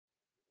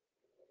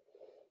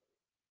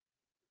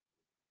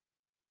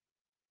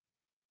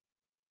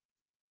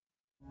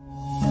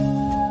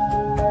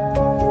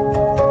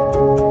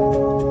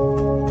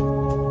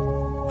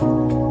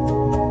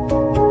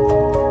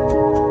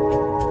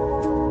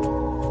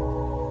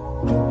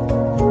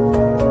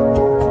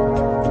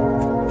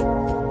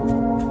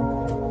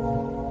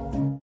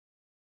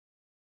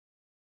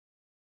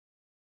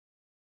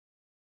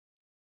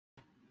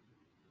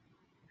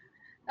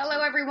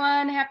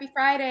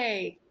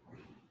Friday,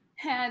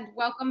 and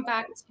welcome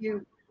back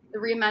to the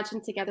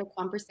Reimagine Together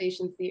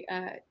conversation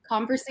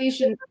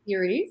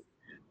series,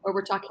 where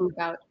we're talking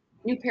about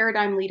new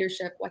paradigm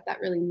leadership, what that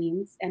really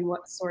means, and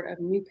what sort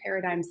of new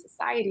paradigm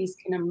societies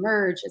can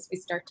emerge as we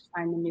start to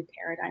find the new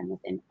paradigm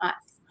within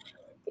us.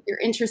 If you're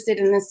interested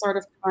in this sort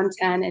of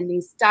content and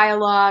these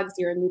dialogues,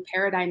 you're a new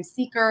paradigm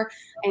seeker,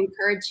 I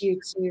encourage you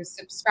to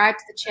subscribe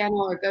to the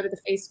channel or go to the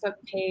Facebook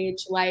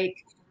page,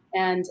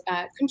 and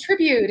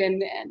contribute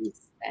and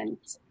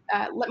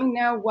let me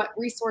know what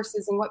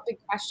resources and what big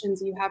questions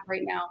you have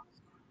right now.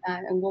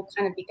 And we'll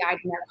kind of be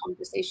guiding our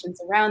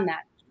conversations around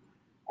that.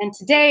 And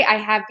today I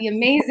have the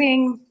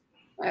amazing,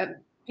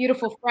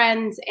 beautiful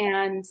friend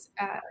and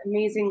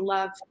amazing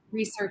love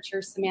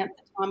researcher,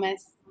 Samantha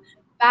Thomas,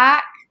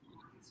 back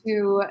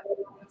to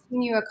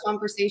continue a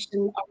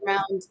conversation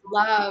around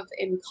love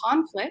in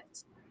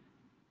conflict.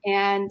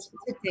 And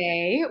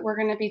today we're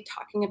going to be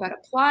talking about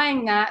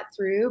applying that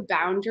through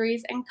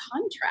boundaries and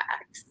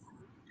contracts.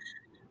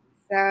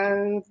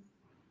 So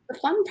the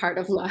fun part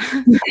of love.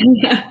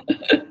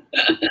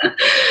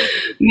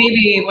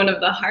 Maybe one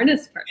of the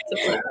hardest parts of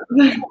love.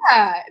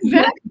 Yeah,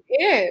 that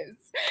is.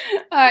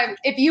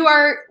 If you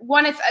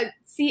want to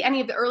see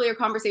any of the earlier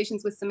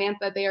conversations with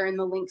Samantha, they are in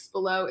the links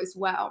below as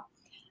well.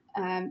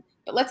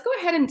 But let's go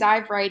ahead and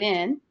dive right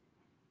in.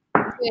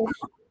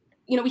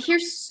 We hear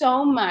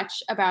so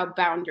much about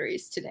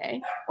boundaries today,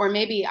 or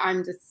maybe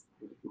I've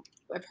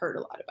heard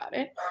a lot about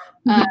it.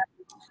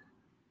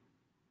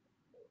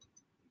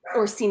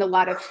 Or seen a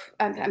lot of,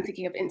 I'm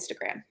thinking of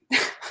Instagram.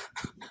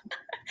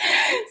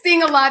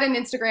 Seeing a lot in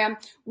Instagram.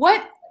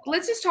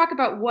 Let's just talk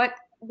about what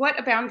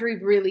a boundary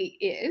really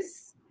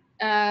is.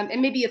 And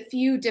maybe a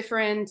few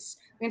different,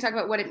 we can talk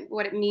about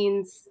what it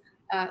means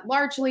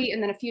largely,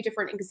 and then a few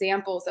different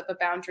examples of a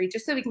boundary,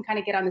 just so we can kind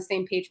of get on the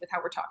same page with how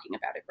we're talking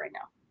about it right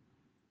now.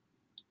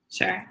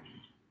 Sure.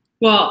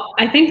 Well,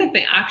 I think that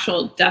the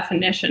actual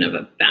definition of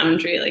a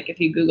boundary, like if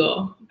you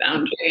Google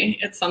boundary,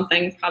 it's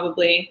something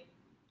probably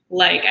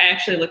like, I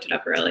actually looked it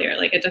up earlier,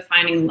 like a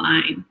defining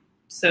line.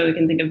 So we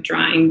can think of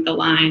drawing the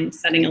line,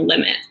 setting a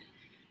limit.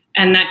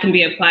 And that can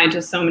be applied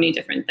to so many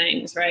different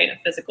things, right? A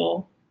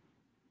physical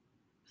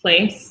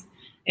place.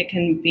 It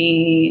can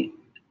be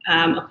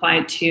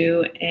applied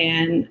to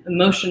an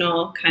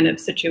emotional kind of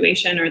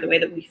situation or the way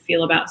that we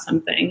feel about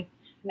something.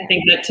 I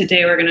think that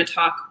today we're going to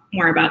talk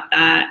more about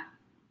that,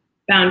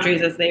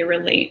 boundaries as they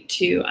relate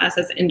to us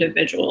as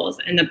individuals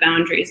and the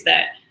boundaries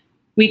that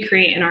we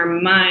create in our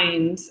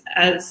minds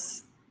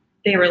as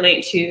they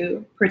relate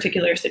to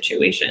particular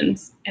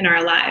situations in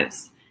our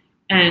lives,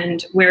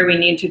 and where we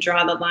need to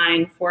draw the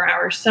line for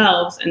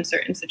ourselves in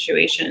certain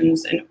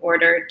situations in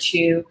order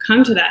to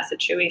come to that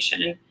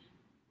situation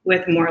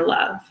with more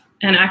love.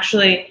 And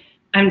actually,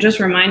 I'm just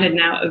reminded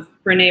now of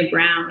Brené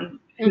Brown,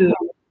 who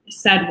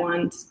said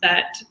once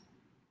that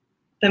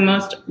the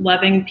most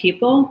loving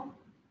people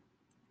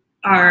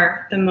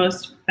are the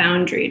most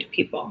boundaried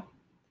people.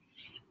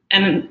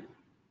 And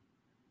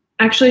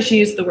actually, she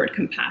used the word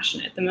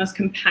compassionate. The most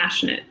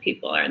compassionate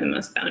people are the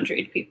most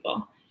boundaried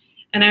people.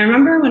 And I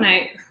remember when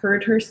I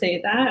heard her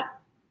say that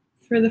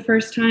for the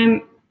first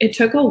time, it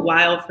took a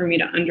while for me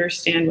to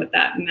understand what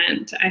that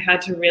meant. I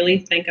had to really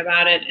think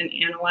about it and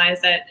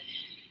analyze it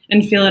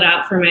and feel it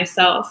out for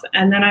myself.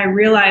 And then I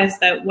realized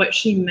that what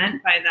she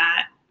meant by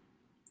that,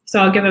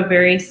 so I'll give a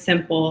very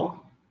simple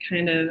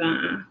kind of,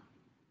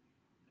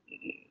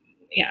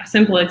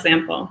 simple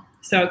example.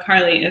 So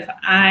Carly, if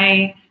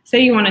I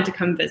say you wanted to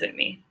come visit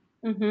me,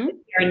 here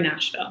in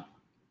Nashville,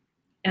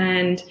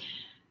 and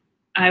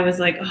I was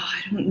like, oh,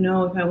 I don't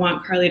know if I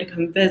want Carly to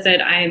come visit.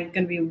 I'm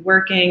going to be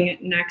working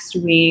next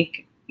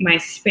week. My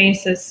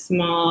space is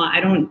small.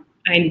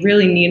 I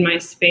really need my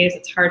space.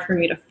 It's hard for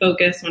me to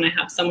focus when I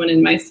have someone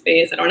in my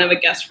space. I don't have a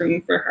guest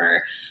room for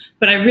her,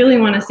 but I really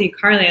want to see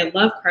Carly. I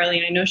love Carly,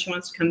 and I know she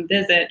wants to come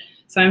visit,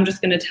 so I'm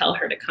just going to tell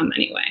her to come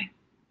anyway.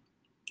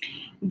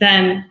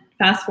 Then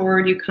fast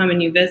forward, you come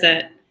and you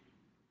visit,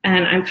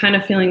 and I'm kind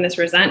of feeling this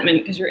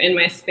resentment because you're in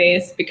my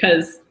space,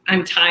 because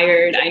I'm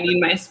tired. I need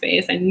my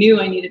space. I knew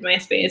I needed my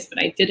space,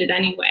 but I did it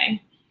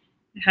anyway.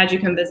 I had you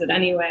come visit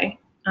anyway.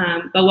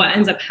 But what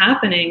ends up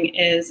happening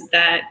is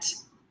that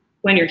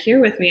when you're here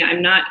with me,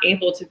 I'm not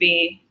able to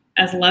be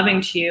as loving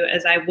to you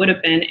as I would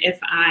have been if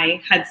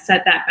I had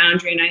set that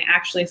boundary and I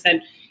actually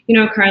said, you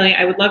know, Carly,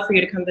 I would love for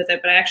you to come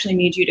visit, but I actually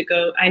need you to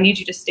go. I need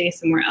you to stay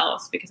somewhere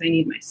else because I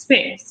need my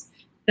space.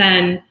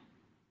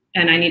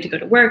 And I need to go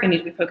to work. I need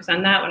to be focused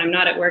on that. When I'm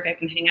not at work, I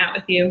can hang out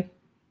with you.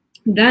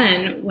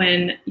 Then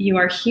when you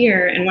are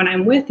here and when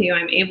I'm with you,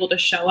 I'm able to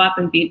show up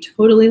and be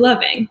totally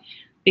loving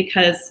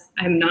because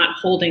I'm not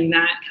holding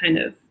that kind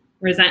of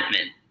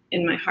resentment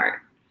in my heart.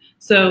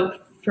 So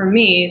for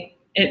me,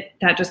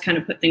 that just kind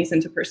of put things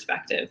into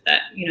perspective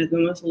that, the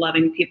most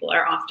loving people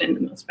are often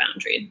the most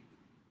boundaried.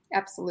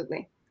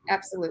 Absolutely.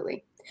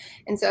 Absolutely.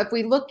 And so if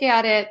we look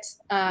at it,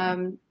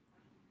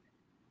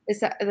 is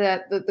that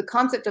the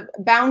concept of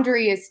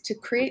boundary is to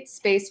create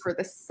space for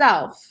the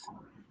self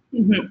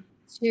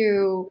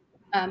to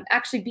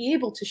actually be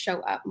able to show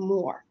up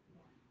more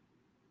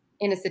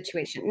in a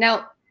situation.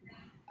 Now,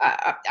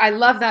 I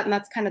love that, and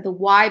that's kind of the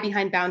why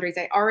behind boundaries.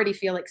 I already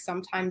feel like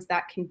sometimes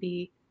that can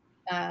be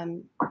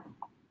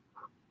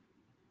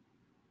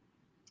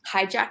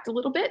hijacked a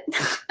little bit,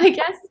 I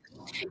guess.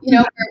 You know,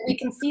 where we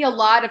can see a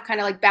lot of kind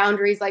of like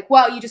boundaries, like,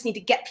 well, you just need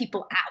to get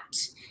people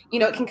out. You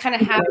know, it can kind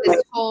of have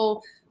this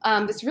whole,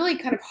 this really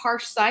kind of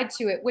harsh side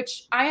to it,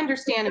 which I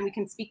understand, and we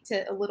can speak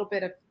to a little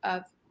bit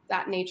of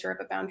that nature of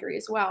a boundary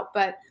as well.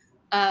 But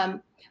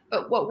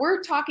what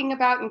we're talking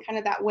about, and kind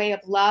of that way of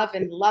love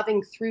and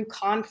loving through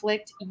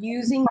conflict,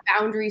 using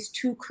boundaries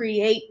to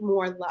create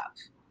more love,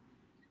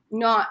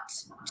 not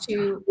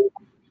to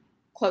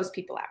close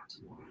people out.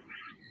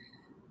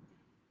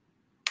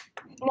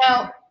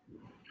 Now,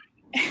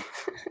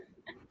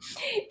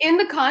 in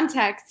the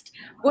context,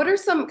 what are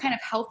some kind of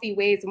healthy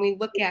ways when we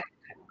look at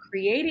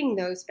creating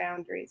those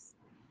boundaries?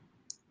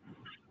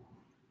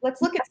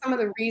 Let's look at some of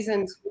the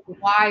reasons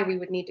why we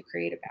would need to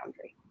create a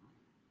boundary.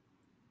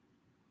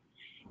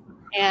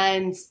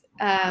 And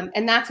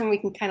that's when we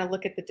can kind of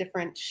look at the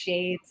different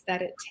shades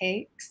that it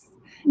takes.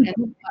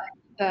 And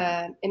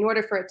in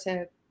order for it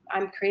to,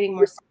 I'm creating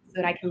more so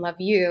that I can love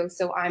you,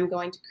 so I'm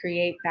going to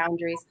create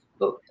boundaries.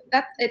 But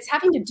it's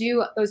having to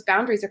do, those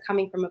boundaries are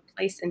coming from a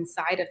place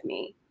inside of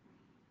me,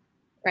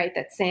 right?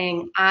 That's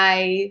saying,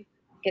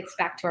 gets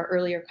back to our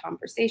earlier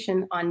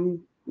conversation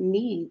on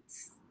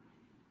needs,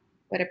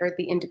 whatever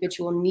the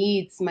individual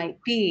needs might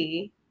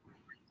be.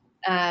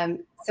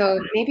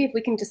 So maybe if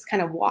we can just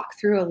kind of walk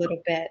through a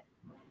little bit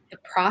the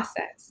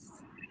process,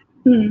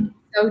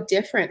 so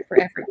different for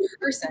every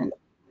person,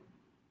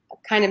 of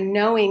kind of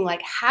knowing,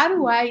 like, how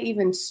do I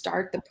even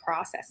start the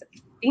process of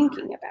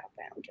thinking about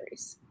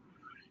boundaries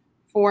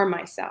for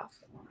myself?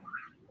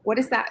 What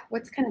is that?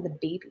 What's kind of the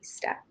baby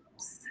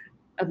steps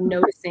of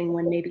noticing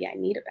when maybe I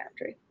need a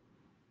boundary?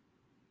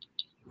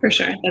 For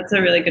sure. That's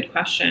a really good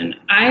question.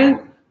 I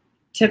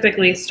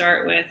typically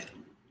start with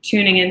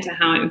tuning into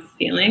how I'm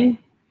feeling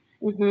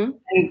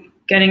and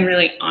getting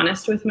really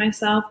honest with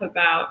myself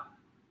about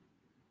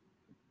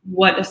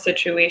what a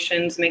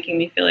situation's making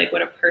me feel like,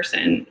 what a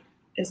person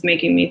is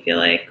making me feel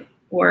like,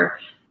 or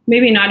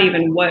maybe not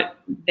even what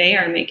they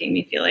are making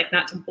me feel like,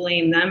 not to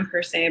blame them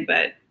per se,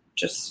 but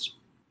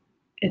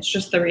it's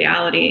just the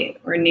reality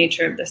or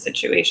nature of the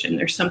situation.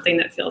 There's something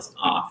that feels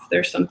off.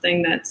 There's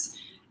something that's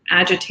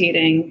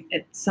agitating.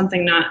 It's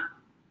something not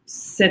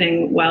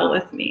sitting well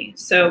with me.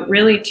 So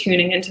really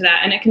tuning into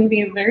that. And it can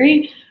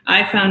be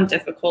I found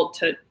difficult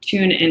to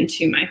tune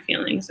into my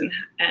feelings,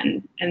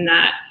 and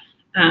that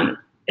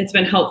it's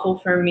been helpful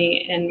for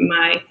me in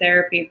my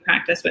therapy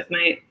practice with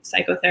my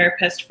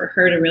psychotherapist, for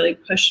her to really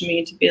push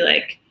me to be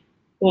like,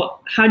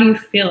 well, how do you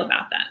feel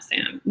about that,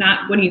 Sam?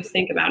 Not what do you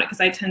think about it? Because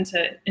I tend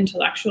to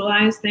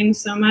intellectualize things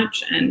so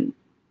much and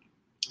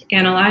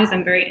analyze.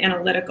 I'm very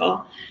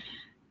analytical,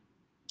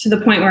 to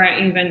the point where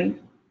I even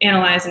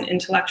analyze and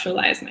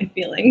intellectualize my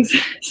feelings.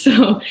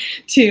 So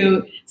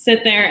to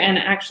sit there and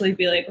actually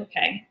be like,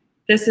 okay,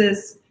 this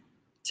is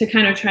to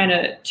kind of try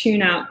to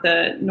tune out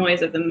the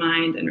noise of the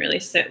mind and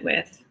really sit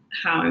with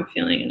how I'm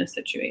feeling in a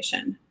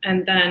situation.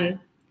 And then,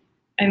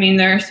 I mean,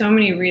 there are so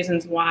many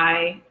reasons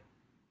why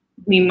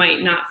we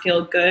might not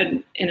feel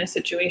good in a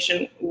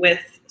situation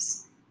with,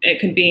 it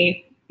could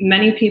be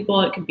many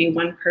people, it could be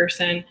one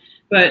person,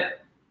 but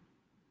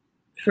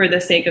for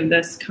the sake of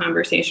this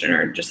conversation,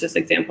 or just this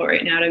example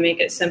right now, to make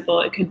it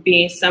simple, it could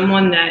be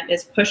someone that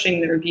is pushing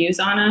their views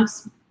on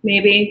us,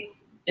 maybe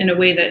in a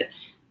way that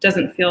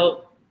doesn't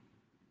feel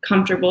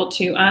comfortable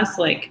to us,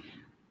 like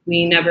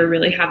we never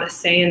really have a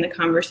say in the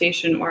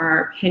conversation, or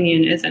our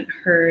opinion isn't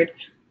heard,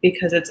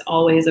 because it's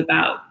always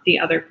about the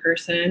other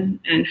person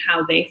and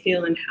how they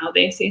feel and how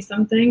they see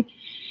something.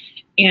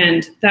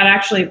 And that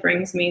actually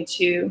brings me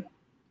to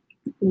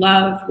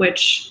love,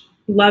 which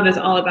love is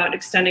all about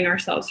extending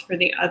ourselves for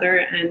the other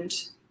and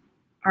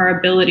our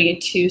ability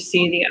to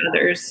see the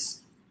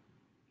other's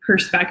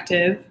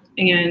perspective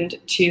and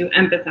to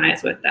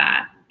empathize with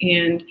that.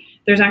 And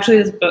there's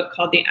actually this book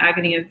called The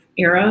Agony of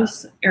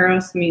Eros.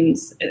 Eros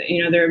means,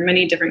 there are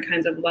many different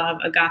kinds of love: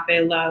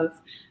 agape love,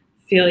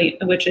 philia,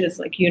 which is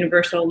like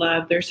universal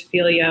love. There's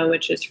philia,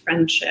 which is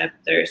friendship.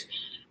 There's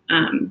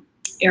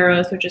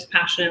eros, which is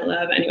passionate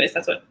love. Anyways,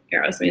 that's what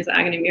eros means, the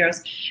agony of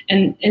eros.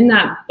 And in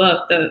that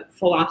book, the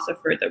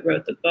philosopher that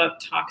wrote the book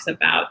talks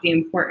about the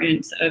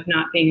importance of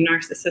not being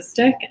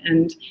narcissistic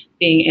and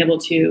being able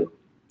to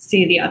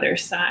see the other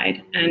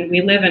side. And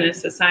we live in a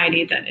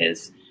society that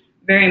is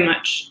very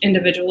much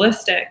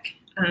individualistic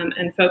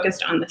and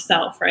focused on the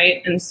self,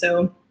 right? And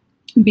so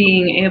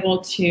being able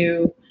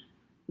to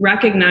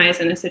recognize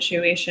in a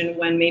situation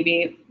when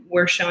maybe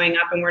we're showing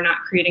up and we're not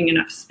creating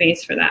enough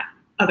space for that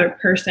other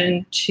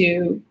person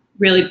to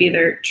really be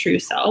their true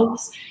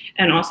selves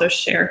and also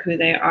share who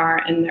they are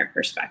and their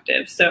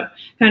perspective. So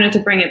kind of to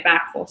bring it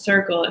back full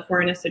circle, if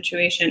we're in a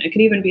situation, it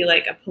could even be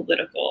like a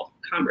political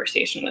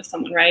conversation with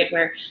someone, right?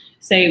 Where,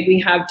 say, we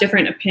have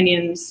different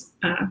opinions,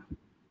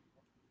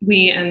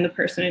 we and the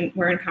person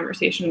we're in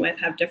conversation with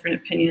have different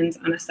opinions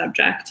on a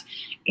subject,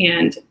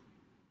 and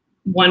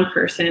one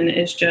person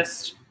is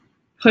just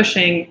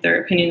pushing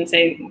their opinion and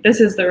saying, this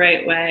is the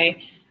right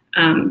way,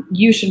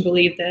 you should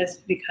believe this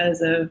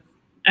because of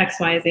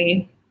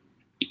XYZ.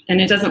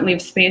 And it doesn't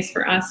leave space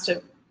for us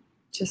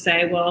to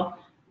say, well,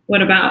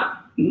 what about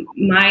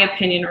my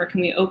opinion, or can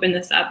we open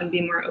this up and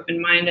be more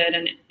open-minded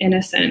and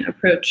innocent,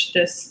 approach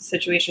this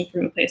situation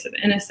from a place of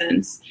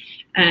innocence?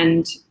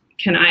 And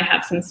can I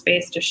have some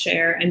space to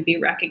share and be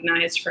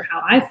recognized for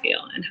how I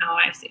feel and how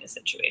I see a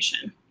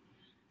situation?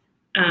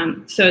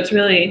 So it's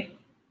really,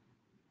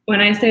 when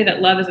I say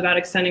that love is about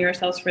extending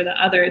ourselves for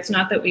the other, it's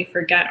not that we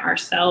forget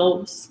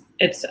ourselves.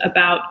 It's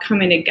about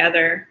coming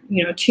together,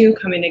 two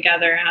coming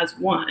together as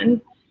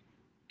one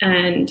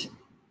and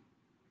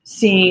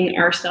seeing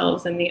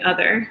ourselves in the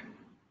other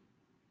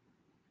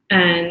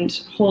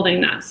and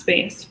holding that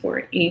space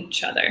for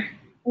each other.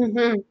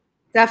 Mm-hmm.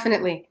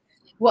 Definitely.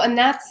 Well, and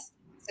that's,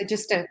 so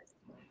just to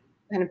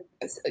kind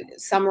of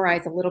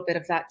summarize a little bit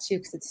of that too,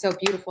 because it's so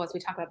beautiful as we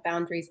talk about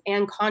boundaries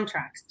and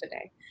contracts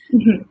today.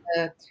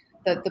 Mm-hmm.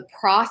 The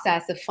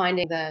process of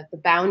finding the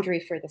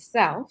boundary for the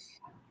self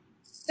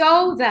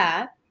so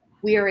that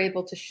we are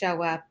able to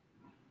show up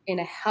in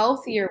a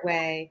healthier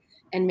way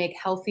and make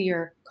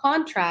healthier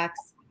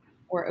contracts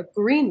or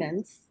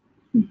agreements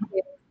mm-hmm.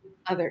 with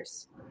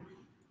others,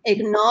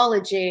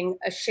 acknowledging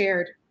a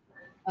shared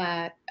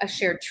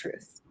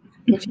truth,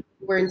 which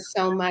we're in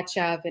so much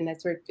of. And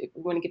as we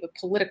want to give a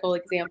political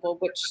example,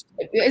 which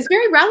is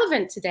very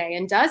relevant today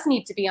and does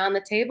need to be on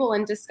the table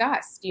and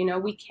discussed.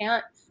 We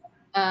can't,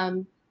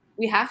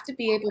 we have to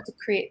be able to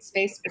create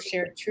space for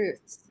shared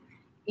truths,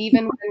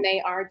 even when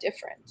they are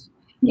different.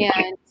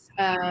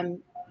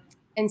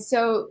 And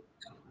so,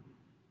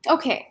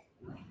 okay.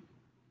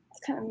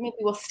 Kind of maybe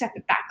we'll step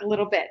it back a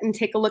little bit and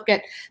take a look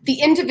at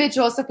the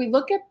individual. So if we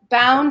look at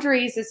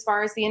boundaries as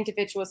far as the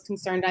individual is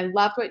concerned, I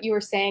love what you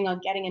were saying on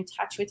getting in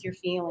touch with your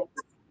feelings.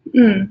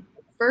 Mm.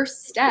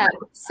 First step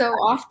so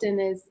often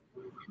is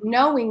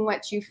knowing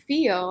what you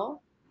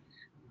feel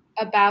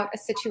about a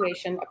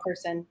situation, a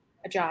person,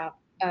 a job,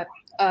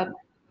 a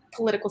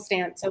political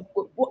stance. So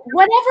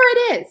whatever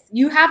it is,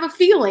 you have a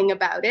feeling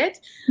about it.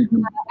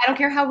 Mm-hmm. I don't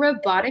care how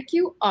robotic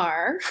you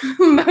are.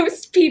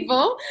 Most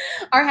people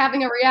are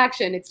having a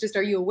reaction. It's just,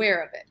 are you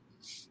aware of it?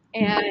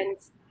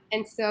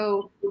 And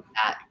so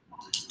that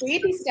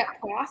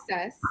baby-step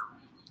process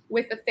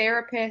with a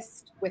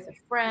therapist, with a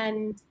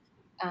friend,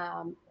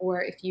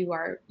 or if you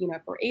are,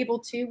 if we're able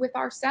to, with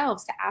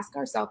ourselves, to ask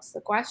ourselves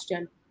the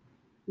question,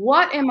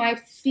 what am I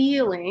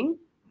feeling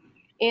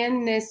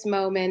in this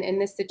moment, in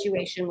this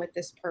situation with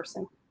this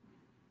person?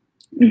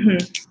 Mm-hmm.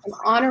 And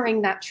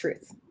honoring that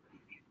truth.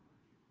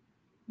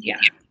 Yeah.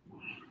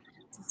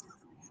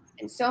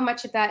 And so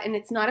much of that, and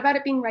it's not about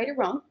it being right or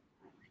wrong.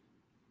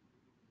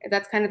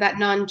 That's kind of that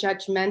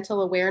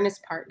non-judgmental awareness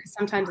part, because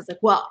sometimes it's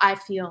like, well, I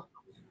feel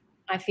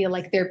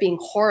like they're being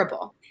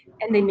horrible,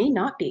 and they may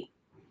not be.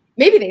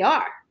 Maybe they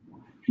are.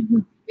 Mm-hmm.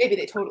 Maybe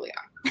they totally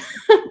are.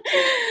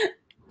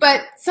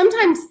 But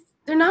sometimes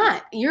they're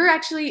not. You're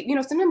actually,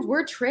 sometimes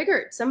we're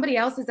triggered. Somebody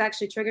else is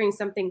actually triggering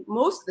something.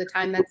 Most of the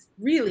time, that's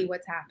really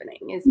what's happening.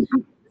 It's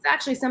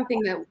actually something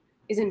that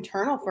is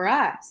internal for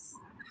us.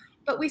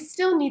 But we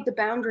still need the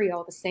boundary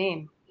all the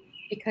same,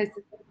 because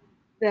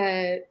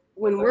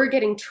when we're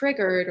getting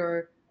triggered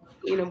or,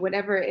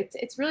 whatever,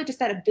 it's really just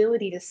that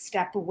ability to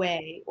step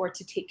away or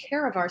to take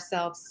care of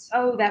ourselves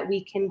so that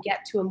we can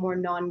get to a more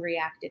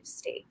non-reactive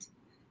state.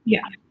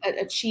 Yeah.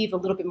 Achieve a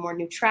little bit more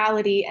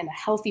neutrality and a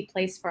healthy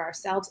place for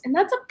ourselves. And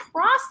that's a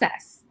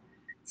process.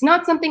 It's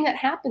not something that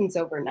happens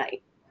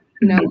overnight.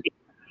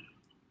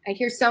 I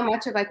hear so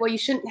much of like, well, you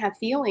shouldn't have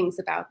feelings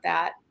about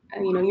that.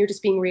 You're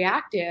just being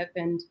reactive,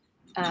 and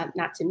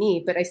not to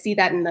me, but I see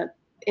that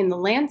in the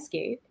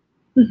landscape.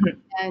 Mm-hmm.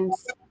 And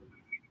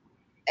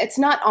it's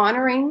not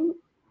honoring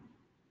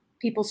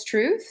people's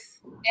truth.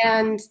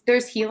 And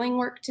there's healing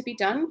work to be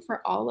done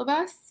for all of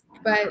us.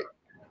 But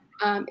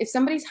if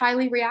somebody's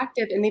highly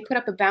reactive and they put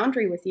up a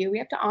boundary with you, we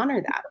have to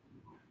honor that.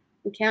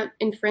 We can't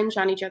infringe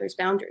on each other's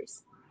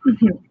boundaries,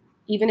 mm-hmm.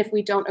 even if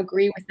we don't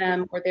agree with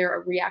them or they're a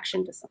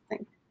reaction to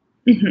something.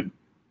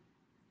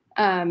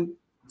 Mm-hmm.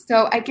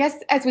 So I guess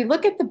as we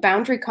look at the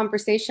boundary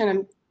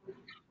conversation,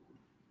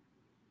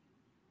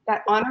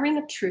 that honoring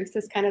of truth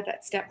is kind of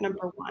that step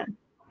number one.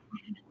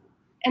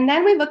 And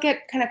then we look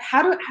at kind of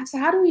how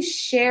do we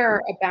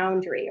share a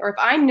boundary? Or if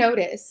I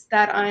notice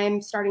that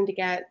I'm starting to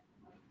get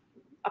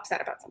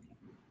upset about something.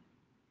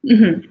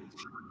 Mm-hmm.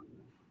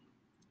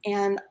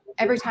 And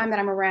every time that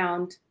I'm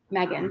around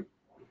Megan,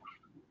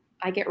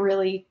 I get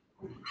really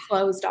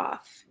closed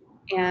off,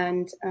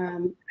 and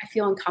I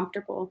feel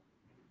uncomfortable.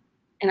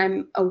 And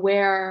I'm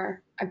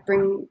aware,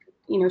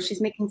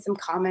 she's making some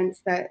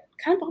comments that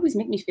kind of always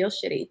make me feel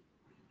shitty.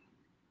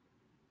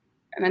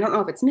 And I don't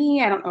know if it's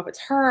me, I don't know if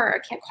it's her, I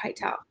can't quite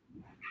tell.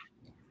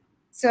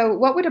 So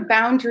what would a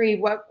boundary,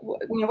 what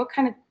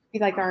kind of be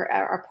like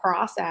our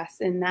process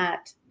in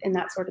that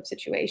sort of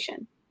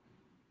situation?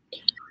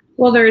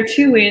 Well, there are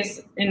two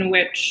ways in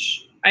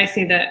which I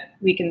see that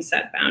we can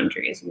set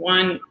boundaries.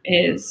 One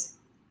is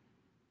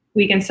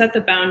we can set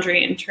the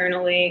boundary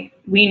internally.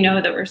 We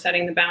know that we're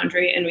setting the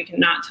boundary and we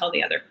cannot tell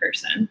the other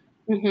person.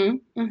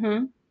 Mm-hmm.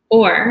 Mm-hmm.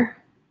 Or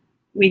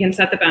we can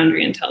set the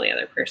boundary and tell the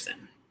other person.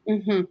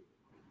 Mm-hmm.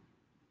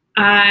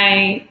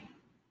 I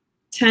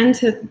tend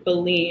to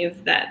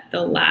believe that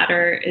the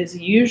latter is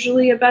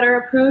usually a better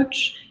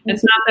approach.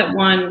 It's not that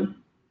one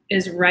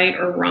is right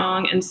or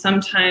wrong, and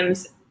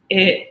sometimes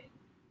it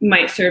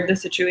might serve the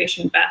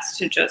situation best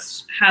to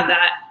just have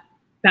that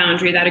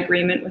boundary, that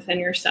agreement within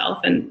yourself,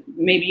 and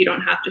maybe you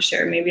don't have to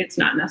share, maybe it's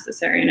not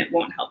necessary and it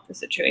won't help the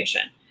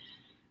situation.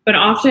 But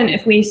often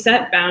if we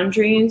set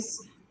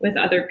boundaries with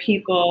other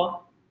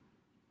people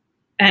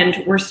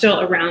and we're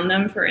still around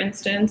them, for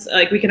instance,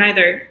 like we can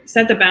either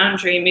set the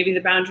boundary, maybe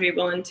the boundary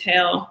will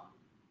entail,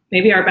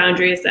 maybe our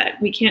boundary is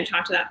that we can't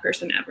talk to that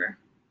person ever.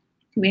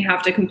 We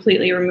have to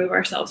completely remove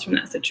ourselves from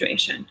that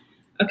situation.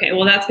 Okay,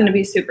 well, that's going to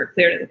be super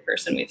clear to the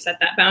person. We've set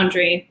that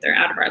boundary, they're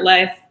out of our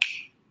life,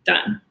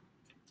 done.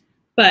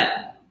 But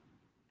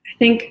I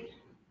think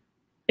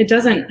it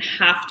doesn't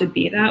have to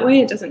be that way.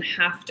 It doesn't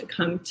have to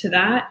come to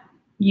that.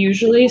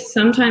 Usually,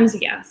 sometimes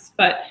yes,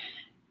 but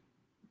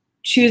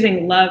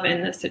choosing love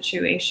in this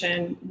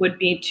situation would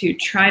be to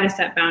try to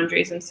set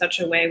boundaries in such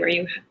a way where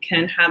you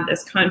can have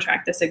this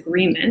contract, this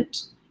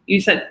agreement. You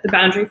set the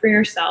boundary for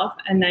yourself,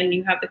 and then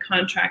you have the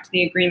contract,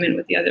 the agreement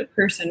with the other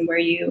person where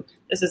you,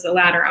 this is the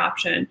latter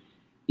option,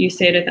 you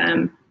say to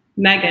them,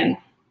 Megan,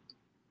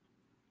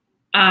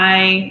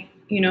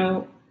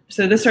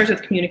 so this starts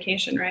with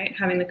communication, right?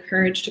 Having the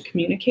courage to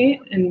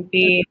communicate and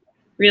be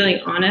really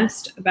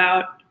honest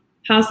about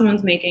how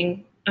someone's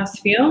making us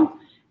feel,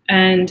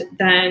 and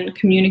then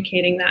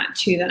communicating that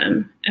to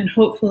them. And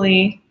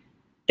hopefully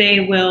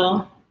they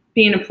will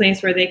be in a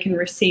place where they can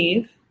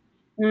receive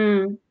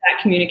that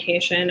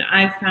communication.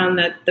 I've found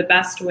that the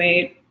best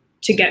way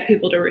to get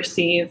people to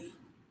receive,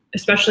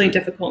 especially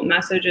difficult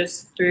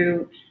messages,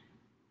 through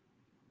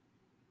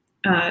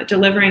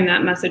delivering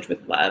that message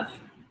with love.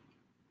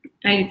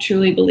 I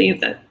truly believe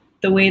that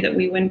the way that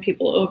we win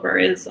people over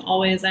is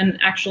always and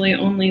actually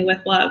only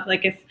with love.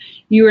 Like if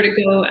you were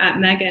to go at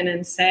Megan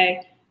and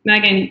say,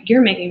 Megan,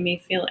 you're making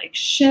me feel like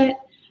shit,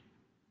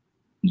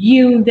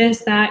 you,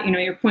 this, that,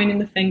 you're pointing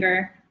the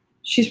finger,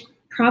 she's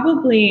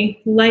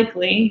probably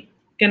likely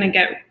going to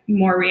get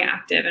more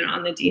reactive and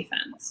on the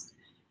defense.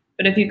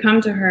 But if you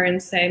come to her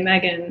and say,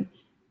 Megan,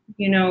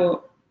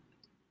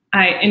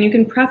 and you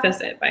can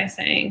preface it by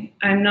saying,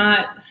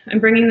 I'm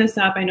bringing this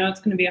up. I know it's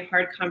going to be a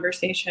hard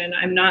conversation.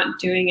 I'm not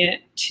doing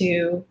it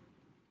to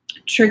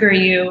trigger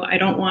you. I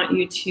don't want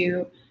you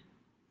to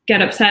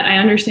get upset. I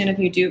understand if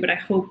you do, but I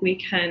hope we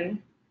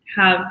can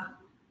have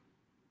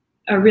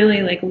a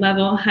really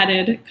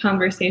level-headed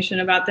conversation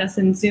about this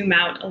and zoom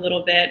out a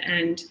little bit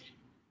and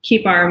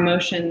keep our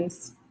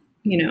emotions,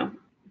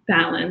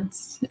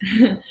 balanced.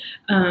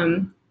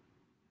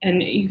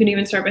 And you can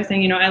even start by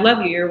saying, I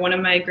love you. You're one of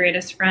my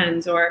greatest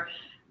friends, or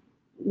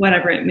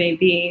whatever it may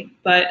be.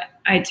 But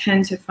I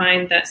tend to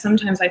find that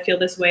sometimes I feel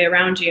this way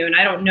around you. And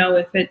I don't know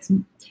if it's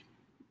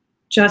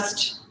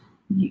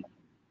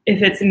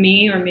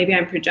me, or maybe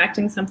I'm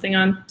projecting something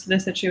onto the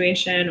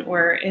situation,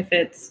 or if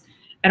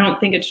I don't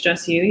think it's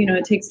just you.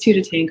 It takes two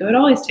to tango. It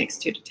always takes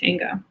two to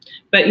tango.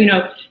 But,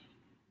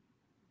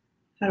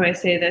 how do I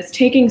say this?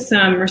 Taking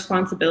some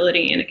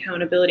responsibility and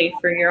accountability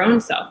for your own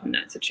self in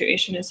that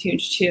situation is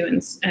huge too,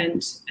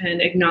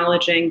 and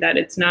acknowledging that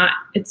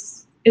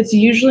it's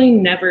usually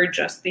never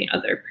just the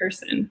other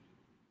person.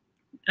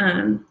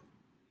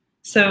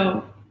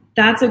 So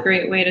that's a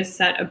great way to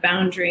set a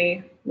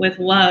boundary with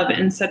love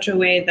in such a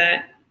way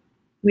that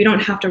we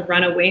don't have to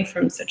run away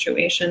from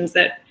situations,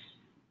 that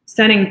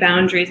setting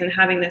boundaries and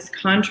having this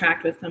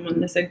contract with someone,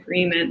 this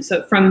agreement.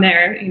 So from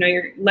there,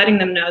 you're letting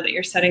them know that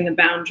you're setting the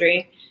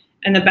boundary.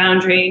 And the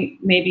boundary,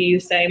 maybe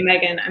you say,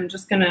 Megan, I'm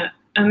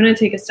gonna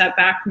take a step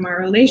back from our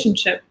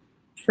relationship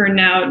for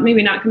now.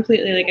 Maybe not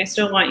completely, I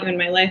still want you in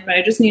my life, but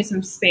I just need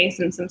some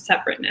space and some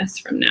separateness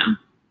from now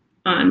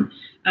on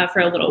for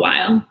a little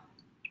while.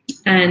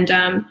 And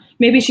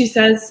maybe she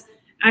says,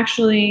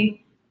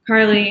 actually,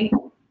 Carly,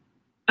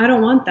 I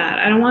don't want that.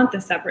 I don't want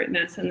the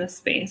separateness and the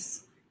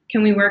space.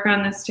 Can we work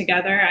on this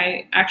together?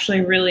 I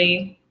actually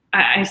really,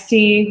 I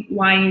see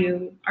why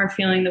you are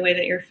feeling the way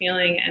that you're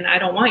feeling, and I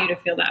don't want you to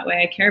feel that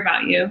way. I care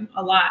about you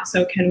a lot.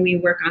 So can we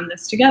work on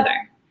this together?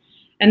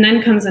 And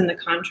then comes in the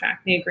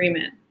contract, the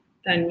agreement.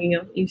 Then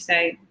you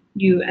say,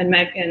 you and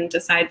Megan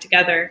decide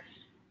together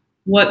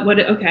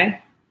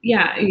okay.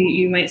 Yeah,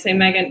 you might say,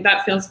 Megan,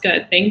 that feels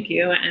good. Thank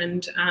you.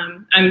 And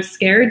I'm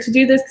scared to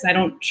do this because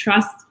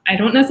I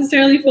don't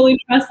necessarily fully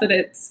trust that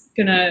it's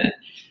gonna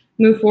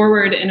move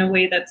forward in a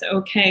way that's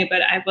okay,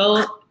 but I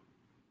will,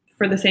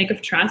 for the sake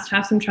of trust,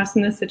 have some trust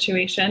in this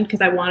situation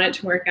because I want it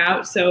to work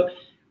out. So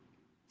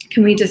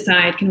can we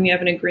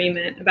have an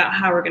agreement about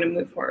how we're going to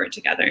move forward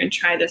together and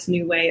try this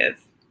new way of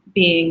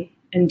being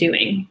and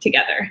doing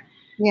together?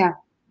 Yeah.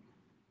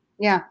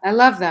 Yeah, I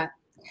love that.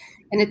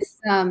 And it's,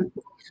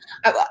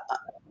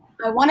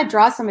 I want to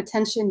draw some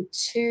attention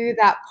to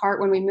that part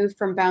when we move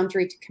from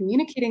boundary to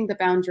communicating the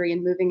boundary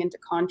and moving into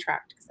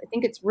contract, because I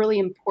think it's really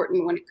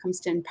important when it comes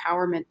to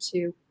empowerment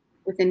too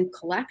within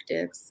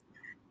collectives,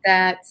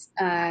 that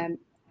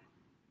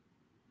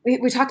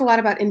we talked a lot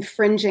about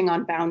infringing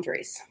on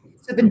boundaries.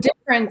 So the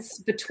difference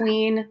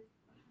between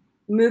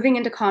moving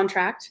into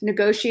contract,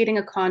 negotiating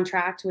a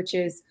contract, which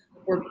is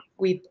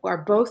we are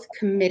both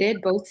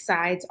committed, both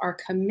sides are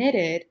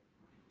committed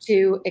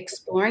to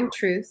exploring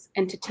truth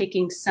and to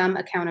taking some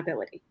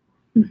accountability.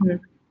 Mm-hmm.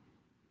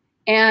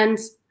 And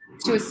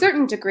to a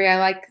certain degree, I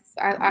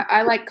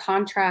like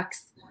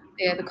contracts,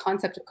 the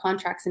concept of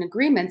contracts and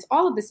agreements,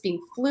 all of this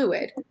being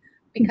fluid,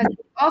 because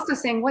it's also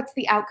saying, what's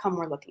the outcome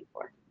we're looking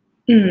for?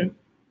 Mm-hmm.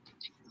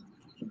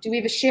 Do we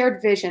have a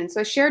shared vision?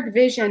 So a shared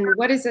vision,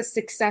 what is a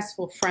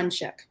successful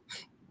friendship?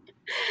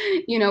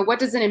 You know, what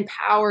does an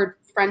empowered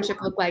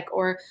friendship look like,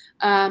 or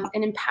an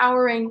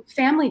empowering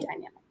family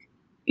dynamic?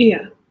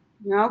 Yeah.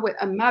 You know, with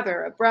a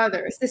mother, a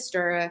brother, a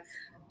sister,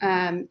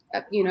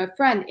 a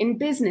friend. In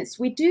business,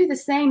 we do the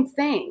same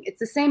thing. It's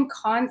the same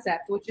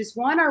concept, which is,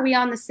 one, are we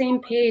on the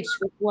same page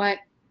with what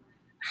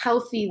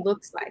healthy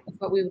looks like,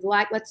 what we would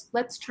like?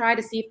 Let's try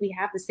to see if we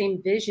have the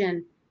same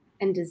vision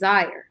and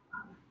desire.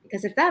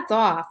 Because if that's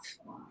off,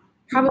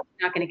 probably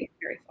not going to get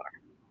very far.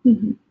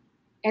 Mm-hmm.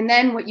 And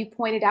then what you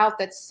pointed out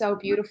that's so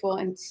beautiful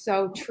and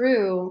so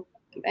true,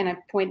 and I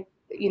point,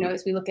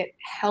 as we look at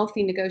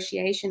healthy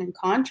negotiation and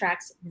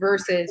contracts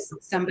versus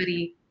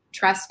somebody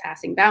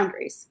trespassing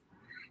boundaries,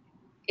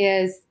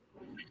 is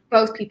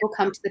both people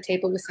come to the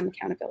table with some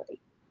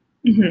accountability.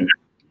 Mm-hmm.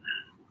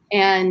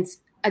 And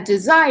a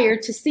desire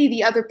to see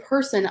the other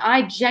person,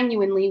 I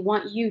genuinely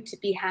want you to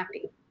be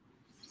happy.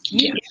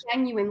 You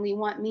genuinely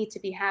want me to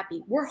be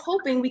happy. We're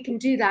hoping we can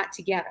do that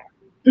together.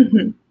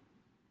 Mm-hmm.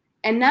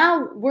 And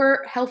now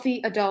we're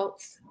healthy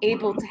adults,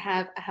 able to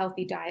have a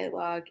healthy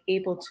dialogue,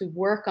 able to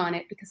work on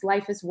it, because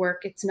life is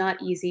work. It's not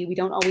easy. We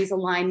don't always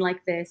align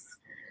like this.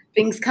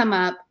 Things come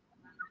up.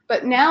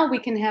 But now we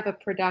can have a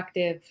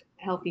productive,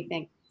 healthy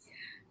thing.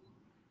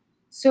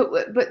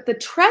 So, but the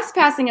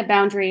trespassing a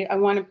boundary, I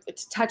want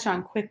to touch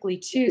on quickly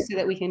too, so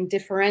that we can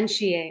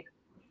differentiate.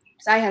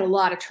 Because I had a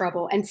lot of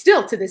trouble, and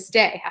still to this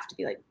day have to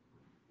be like,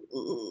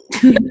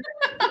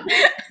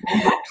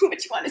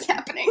 which one is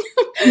happening?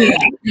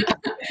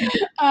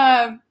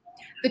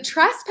 The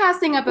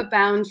trespassing of a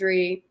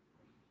boundary,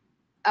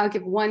 I'll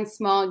give one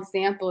small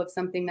example of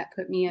something that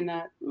put me in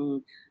a,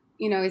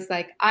 it's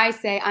like, I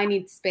say I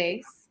need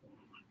space.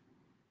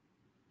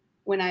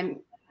 When I'm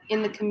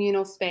in the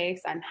communal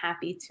space, I'm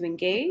happy to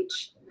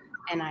engage,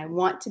 and I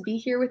want to be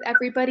here with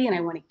everybody, and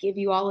I want to give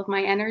you all of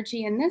my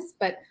energy in this,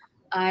 but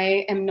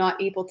I am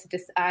not able to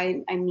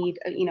I need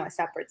a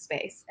separate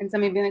space. And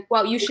somebody be like,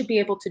 well, you should be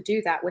able to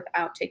do that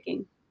without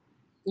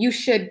you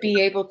should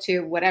be able to,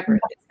 whatever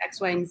it is, X,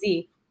 Y, and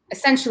Z.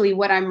 Essentially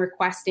what I'm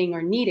requesting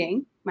or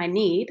needing, my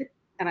need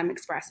that I'm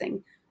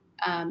expressing,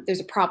 there's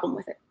a problem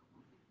with it.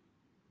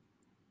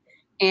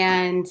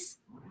 And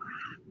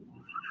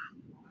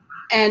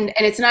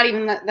it's not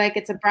even like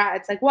it's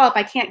it's like, well, if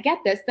I can't get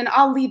this, then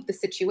I'll leave the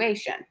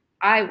situation.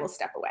 I will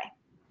step away.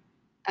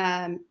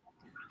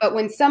 But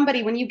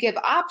when you give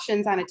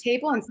options on a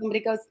table and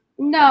somebody goes,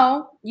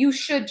 no, you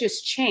should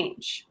just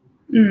change.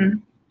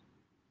 Mm.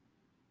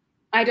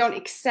 I don't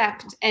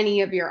accept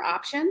any of your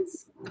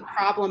options. The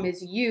problem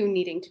is you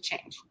needing to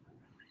change.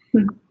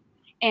 Mm.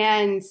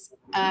 And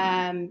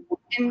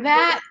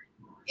that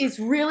is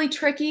really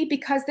tricky,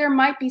 because there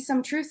might be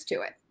some truth to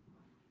it.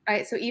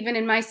 Right? So even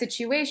in my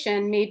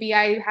situation, maybe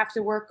I have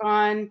to work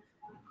on,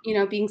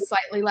 being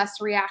slightly less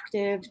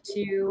reactive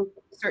to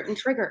certain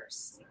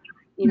triggers.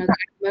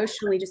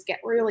 Emotionally just get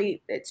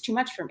it's too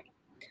much for me.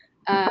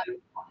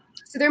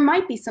 So there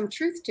might be some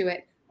truth to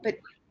it, but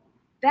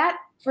that,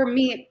 for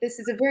me, this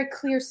is a very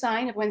clear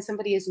sign of when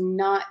somebody is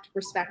not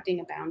respecting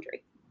a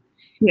boundary.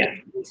 Yeah.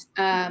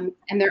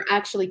 And they're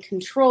actually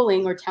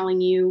controlling or telling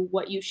you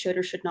what you should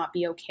or should not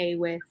be okay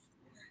with,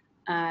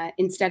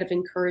 instead of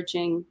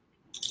encouraging,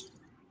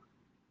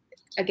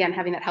 again,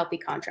 having that healthy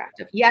contract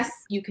of, yes,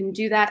 you can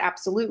do that,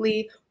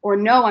 absolutely, or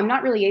no, I'm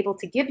not really able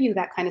to give you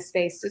that kind of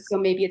space, so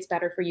maybe it's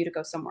better for you to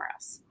go somewhere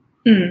else.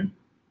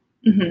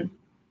 Mm-hmm.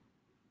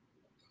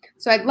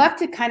 So I'd love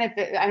to kind of,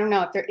 I don't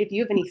know if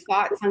you have any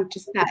thoughts on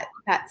just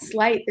that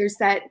slight, there's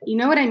that, you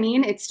know what I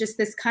mean? It's just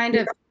this kind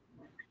of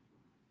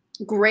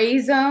gray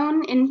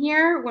zone in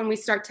here when we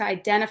start to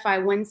identify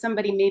when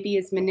somebody maybe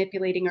is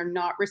manipulating or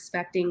not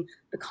respecting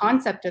the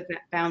concept of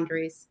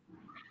boundaries.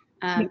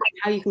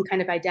 How you can kind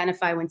of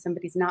identify when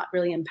somebody's not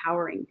really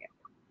empowering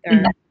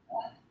you.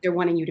 They're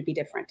wanting you to be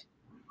different.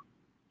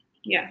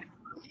 Yeah.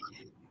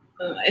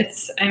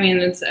 It's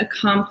a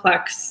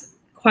complex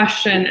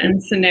question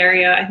and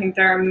scenario. I think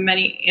there are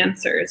many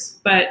answers,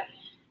 but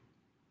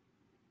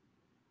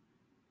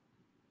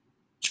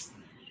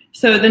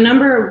so the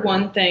number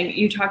one thing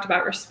you talked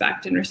about,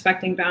 respect and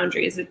respecting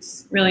boundaries.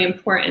 It's really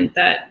important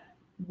that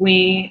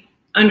we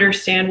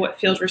understand what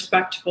feels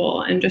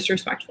respectful and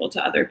disrespectful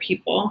to other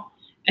people,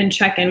 and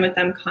check in with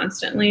them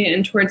constantly.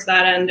 And towards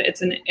that end,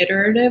 it's an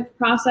iterative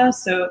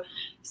process. So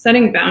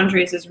setting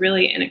boundaries is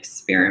really an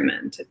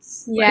experiment.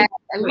 It's I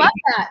love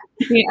that.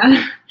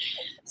 Yeah.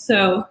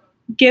 So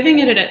giving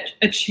it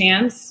a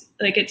chance,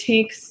 like it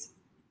takes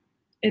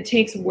it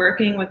takes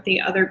working with the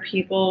other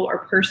people or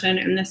person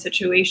in the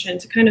situation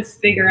to kind of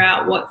figure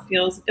out what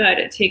feels good.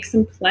 It takes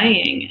some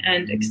playing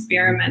and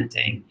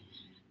experimenting.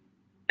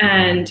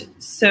 And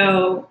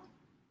so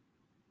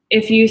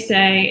if you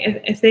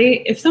say,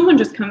 if someone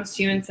just comes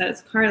to you and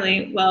says,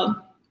 Carly,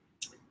 well,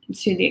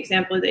 to the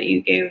example that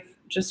you gave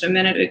just a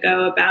minute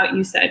ago about,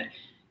 you said,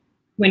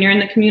 when you're in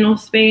the communal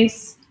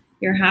space,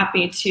 you're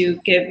happy to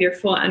give your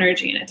full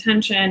energy and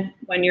attention.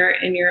 When you're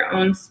in your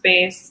own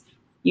space,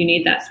 you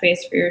need that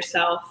space for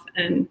yourself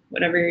and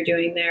whatever you're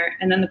doing there.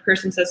 And then the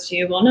person says to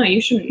you, well, no,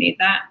 you shouldn't need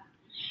that.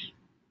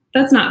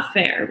 That's not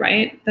fair,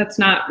 right? That's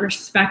not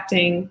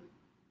respecting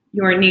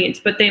your needs.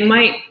 But they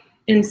might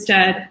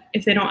instead,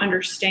 if they don't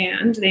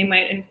understand, they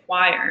might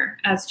inquire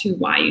as to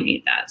why you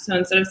need that. So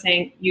instead of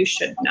saying you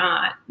should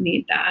not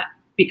need that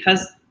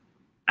because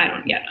I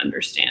don't yet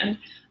understand,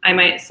 I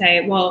might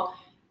say, well,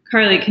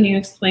 Carly, can you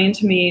explain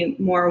to me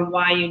more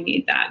why you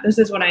need that? This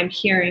is what I'm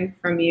hearing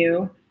from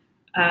you.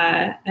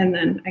 And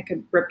then I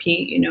could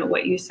repeat, you know,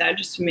 what you said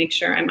just to make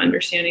sure I'm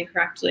understanding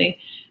correctly.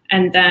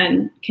 And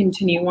then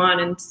continue on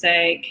and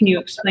say, can you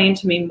explain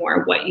to me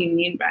more what you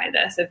mean by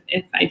this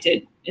if I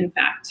did, in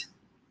fact,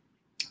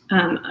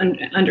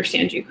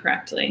 understand you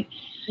correctly?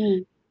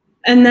 Mm.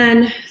 And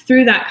then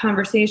through that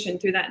conversation,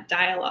 through that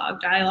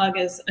dialogue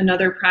is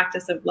another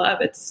practice of love.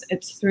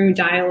 It's through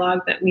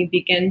dialogue that we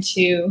begin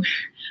to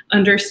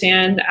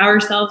understand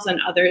ourselves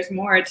and others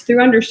more. It's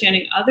through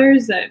understanding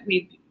others that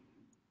we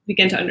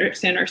begin to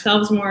understand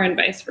ourselves more, and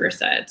vice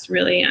versa. It's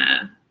really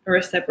a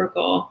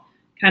reciprocal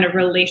kind of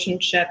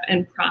relationship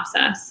and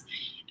process,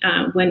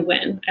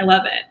 win-win. I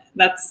love it.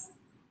 That's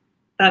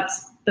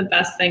the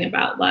best thing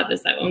about love,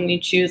 is that when we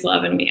choose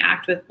love and we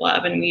act with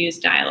love and we use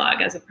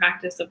dialogue as a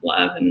practice of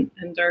love, and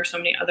there are so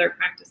many other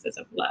practices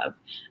of love,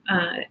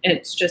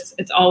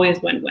 it's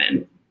always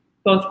win-win.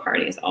 Both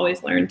parties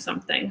always learn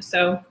something.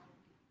 So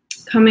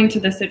coming to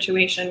the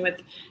situation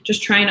with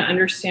just trying to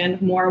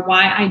understand more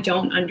why I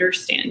don't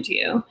understand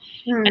you,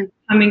 and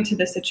coming to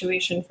the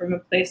situation from a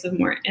place of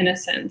more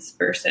innocence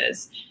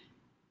versus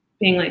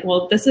being like,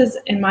 well, this is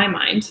in my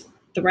mind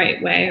the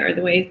right way or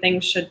the way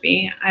things should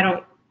be.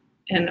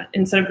 And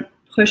instead of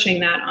pushing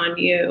that on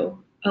you,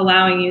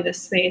 allowing you the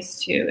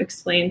space to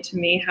explain to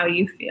me how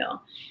you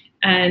feel.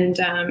 And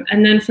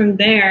then from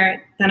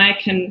there, then I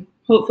can,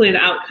 hopefully the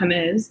outcome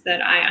is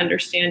that I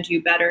understand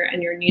you better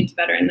and your needs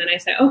better. And then I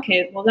say,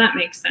 okay, well, that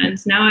makes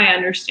sense. Now I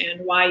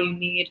understand why you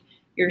need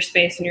your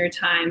space and your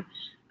time.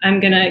 I'm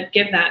going to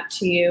give that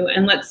to you,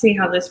 and let's see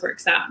how this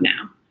works out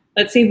now.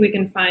 Let's see if we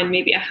can find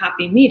maybe a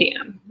happy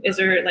medium. Is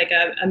there like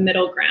a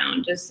middle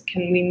ground?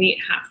 Can we meet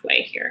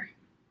halfway here?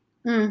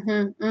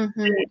 Mm-hmm,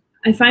 mm-hmm.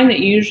 I find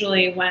that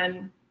usually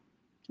when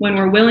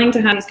we're willing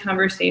to have these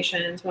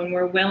conversations, when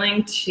we're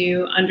willing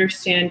to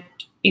understand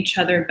each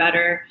other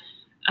better,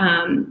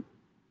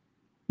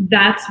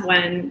 that's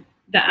when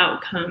the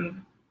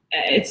outcome,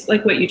 it's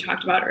like what you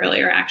talked about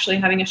earlier, actually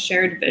having a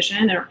shared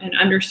vision and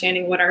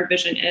understanding what our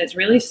vision is,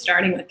 really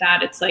starting with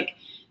that. It's like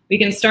we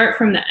can start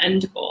from the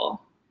end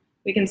goal.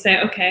 We can say,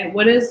 okay,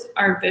 what is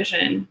our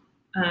vision?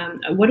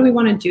 What do we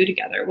want to do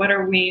together?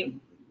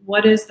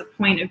 What is the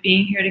point of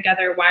being here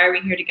together? Why are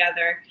we here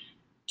together?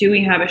 Do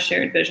we have a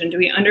shared vision? Do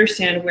we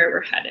understand where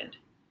we're headed?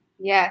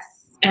 Yes.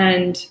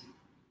 And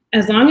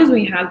as long as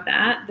we have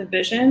that, the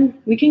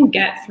vision, we can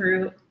get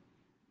through,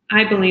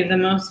 I believe, the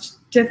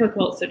most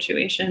difficult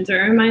situations. It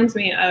reminds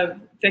me of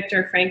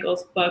Viktor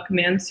Frankl's book,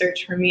 Man's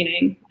Search for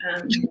Meaning,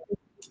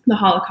 the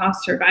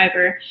Holocaust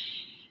survivor,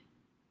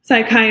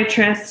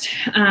 psychiatrist,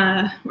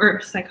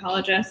 or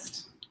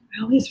psychologist.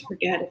 I always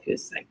forget if he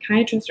was a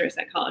psychiatrist or a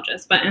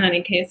psychologist, but in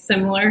any case,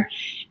 similar.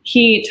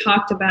 He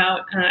talked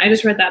about, I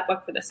just read that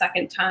book for the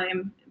second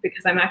time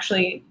because I'm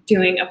actually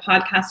doing a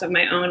podcast of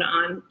my own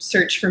on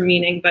search for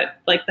meaning, but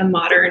like the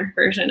modern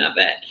version of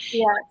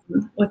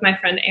it, with my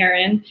friend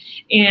Erin.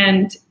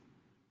 And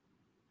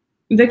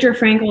Viktor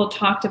Frankl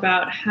talked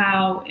about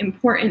how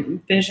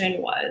important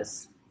vision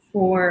was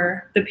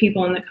for the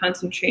people in the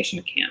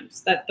concentration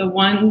camps, that the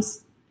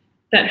ones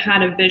that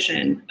had a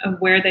vision of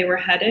where they were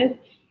headed,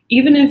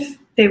 even if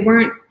they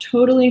weren't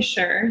totally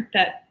sure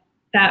that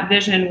that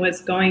vision was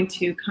going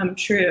to come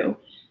true,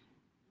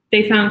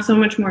 they found so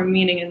much more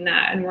meaning in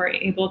that and were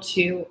able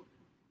to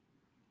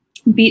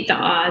beat the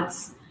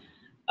odds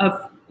of,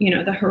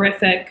 the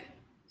horrific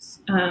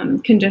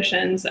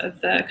conditions of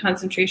the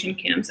concentration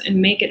camps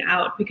and make it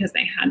out because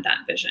they had that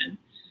vision.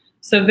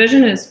 So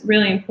vision is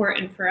really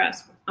important for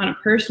us on a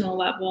personal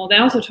level. They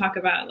also talk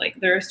about, like,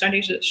 there are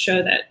studies that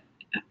show that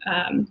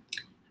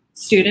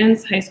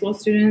students, high school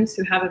students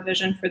who have a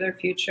vision for their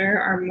future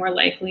are more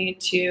likely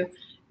to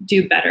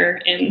do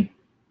better in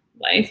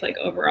life, like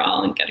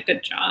overall, and get a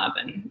good job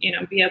and,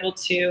 be able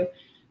to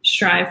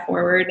strive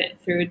forward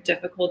through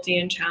difficulty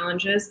and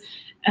challenges.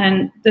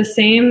 And the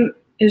same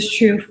is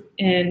true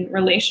in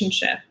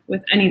relationship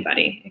with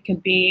anybody. It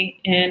could be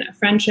in a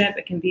friendship,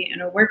 it can be in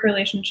a work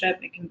relationship,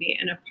 it can be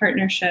in a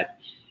partnership.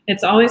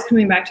 It's always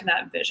coming back to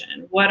that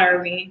vision. What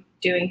are we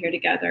doing here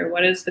together?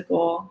 What is the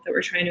goal that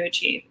we're trying to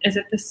achieve? Is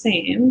it the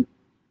same?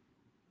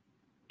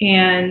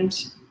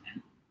 And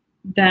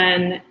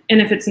then,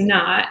 and if it's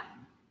not,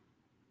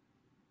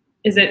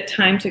 is it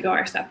time to go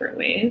our separate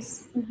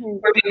ways? Mm-hmm.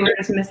 Or maybe we're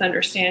just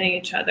misunderstanding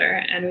each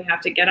other and we have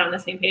to get on the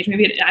same page.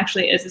 Maybe it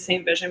actually is the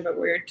same vision, but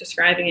we're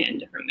describing it in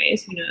different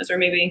ways, who knows? Or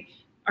maybe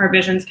our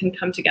visions can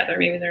come together.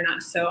 Maybe they're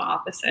not so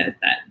opposite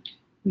that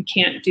we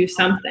can't do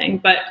something.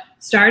 But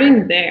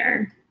starting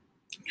there,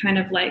 kind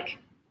of like,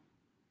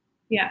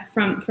 yeah,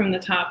 from the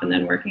top and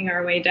then working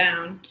our way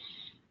down,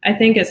 I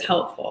think is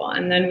helpful.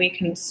 And then we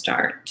can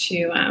start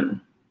to, I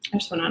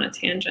just went on a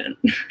tangent.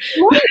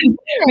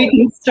 We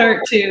can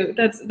start to,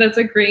 that's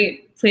a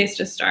great place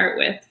to start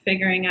with,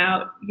 figuring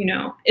out, you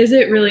know, is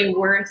it really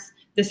worth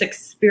this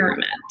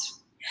experiment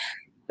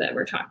that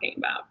we're talking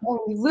about?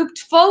 Oh, we looped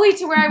fully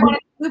to where I want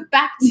to loop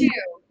back to.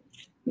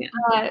 Yeah.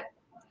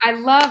 I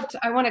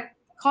want to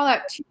call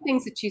out two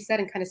things that you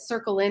said and kind of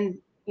circle in,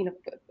 you know,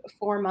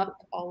 form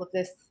up all of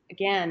this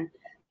again.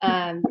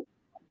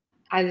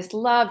 I just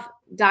love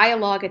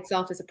dialogue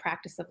itself as a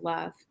practice of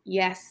love.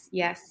 Yes,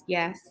 yes,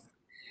 yes.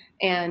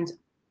 And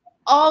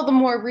all the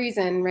more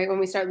reason, right, when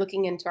we start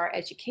looking into our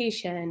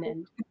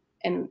education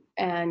and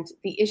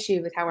the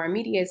issue with how our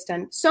media is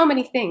done, so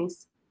many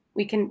things,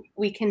 we can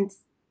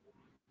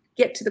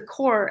get to the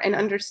core and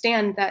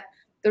understand that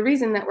the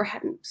reason that we're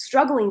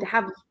struggling to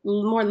have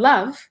more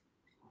love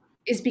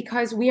is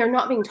because we are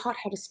not being taught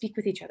how to speak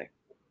with each other.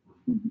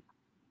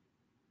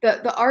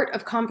 The art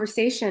of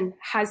conversation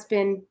has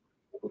been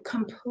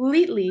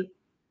completely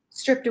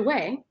stripped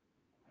away,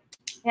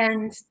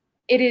 and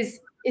it is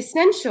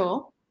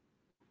essential.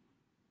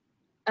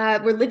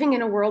 We're living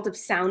in a world of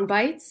sound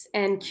bites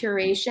and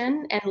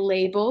curation and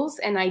labels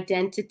and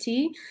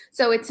identity.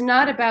 So it's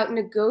not about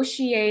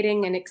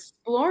negotiating and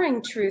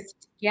exploring truth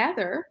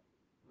together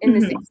in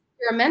this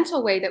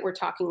experimental way that we're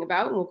talking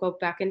about. And we'll go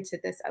back into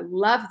this. I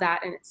love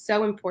that. And it's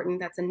so important.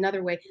 That's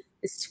another way,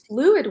 this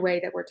fluid way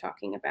that we're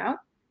talking about.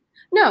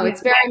 No,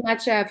 it's very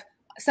much of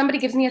somebody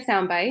gives me a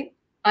sound bite.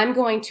 I'm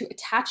going to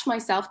attach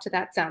myself to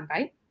that sound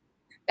bite.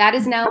 That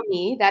is now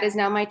me. That is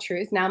now my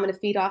truth. Now I'm going to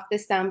feed off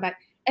this sound bite.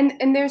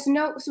 And there's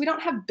no, so we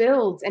don't have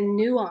builds and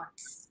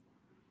nuance.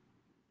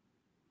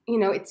 You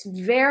know, it's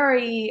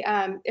very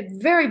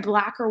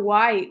black or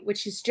white,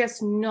 which is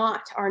just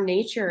not our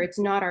nature. It's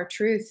not our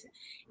truth.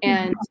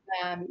 And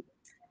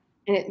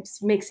it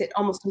makes it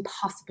almost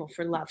impossible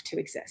for love to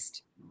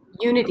exist,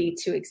 unity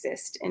to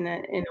exist in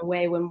a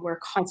way when we're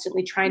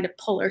constantly trying to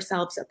pull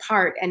ourselves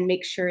apart and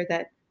make sure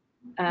that,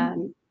 that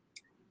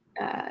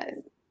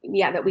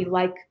we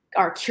like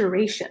our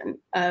curation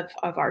of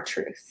our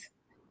truth,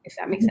 if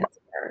that makes sense.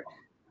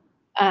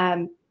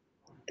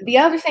 The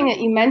other thing that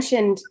you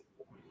mentioned,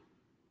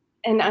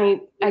 and I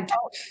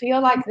don't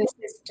feel like this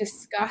is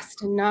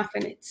discussed enough,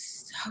 and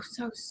it's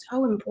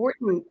so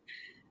important.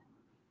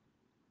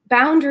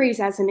 Boundaries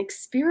as an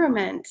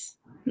experiment.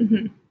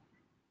 They're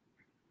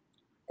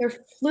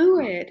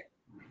fluid.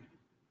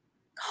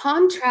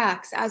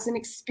 Contracts as an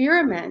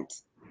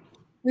experiment.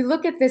 We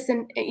look at this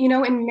in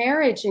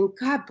marriage, and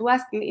God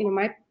bless me, you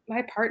know,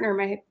 my partner,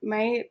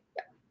 my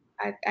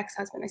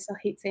ex-husband, I still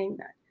hate saying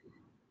that.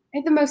 I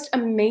had the most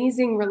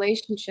amazing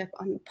relationship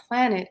on the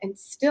planet and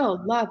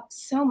still love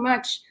so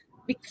much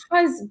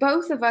because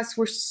both of us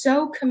were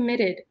so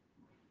committed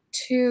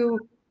to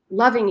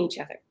loving each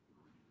other.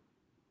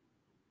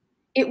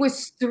 It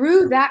was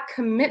through that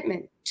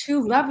commitment to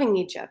loving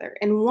each other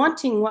and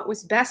wanting what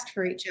was best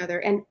for each other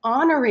and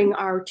honoring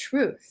our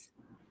truth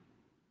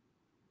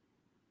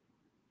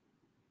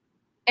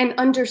and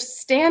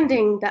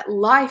understanding that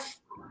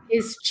life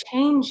is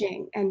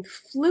changing and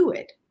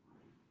fluid,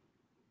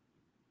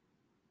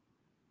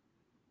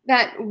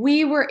 that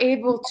we were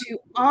able to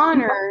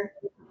honor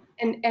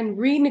and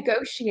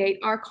renegotiate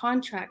our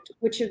contract,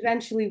 which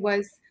eventually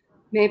was,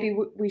 maybe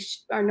we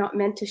are not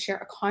meant to share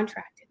a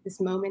contract at this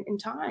moment in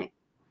time.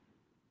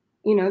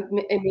 You know,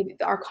 and maybe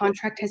our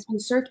contract has been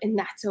served, and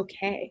that's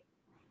okay.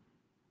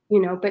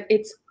 You know, but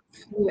it's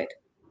fluid.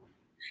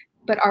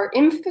 But our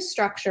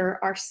infrastructure,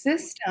 our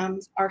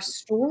systems, our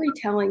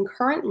storytelling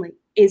currently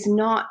is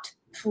not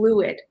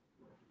fluid.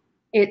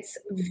 It's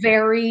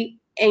very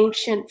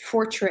ancient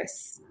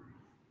fortress.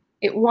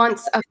 It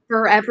wants a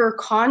forever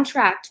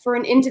contract for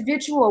an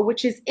individual,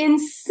 which is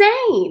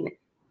insane,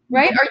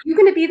 right? Are you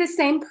going to be the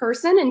same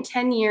person in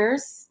 10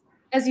 years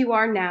as you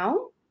are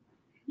now?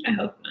 I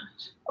hope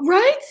not.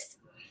 Right?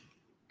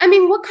 I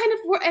mean, what kind of,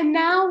 and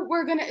now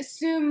we're going to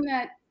assume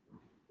that,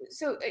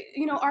 so,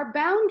 you know, our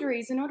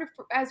boundaries,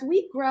 as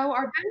we grow,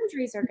 our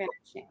boundaries are going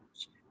to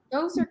change.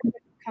 Those are going to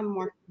become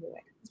more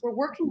fluid because we're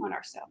working on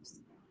ourselves.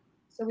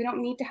 So we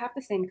don't need to have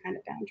the same kind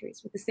of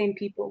boundaries with the same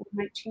people.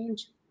 We might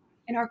change.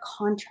 And our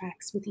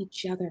contracts with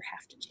each other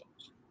have to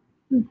change.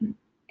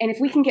 And if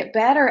we can get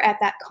better at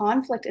that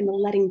conflict and the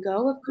letting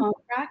go of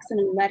contracts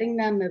and letting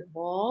them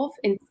evolve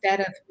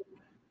instead of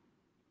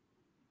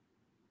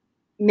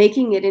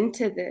making it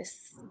into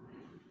this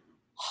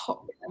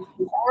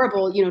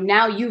horrible, you know,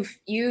 now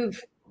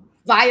you've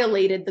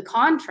violated the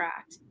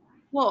contract.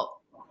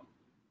 Well,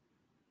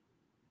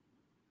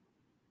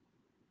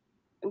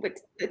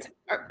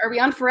 are we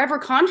on forever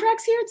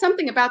contracts here?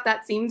 Something about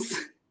that seems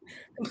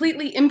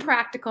completely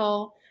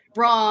impractical,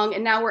 wrong,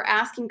 and now we're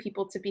asking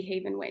people to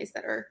behave in ways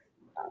that are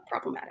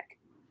problematic.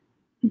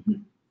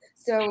 Mhm.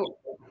 So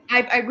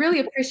I really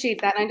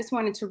appreciate that. And I just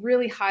wanted to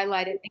really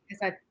highlight it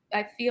because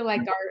I feel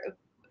like our,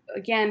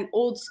 again,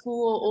 old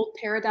school, old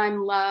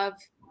paradigm love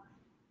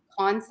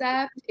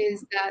concept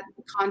is that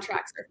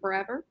contracts are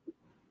forever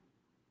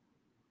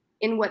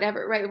in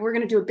whatever, right? We're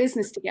going to do a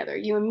business together,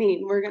 you and me,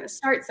 and we're going to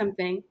start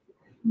something.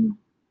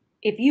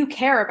 If you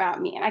care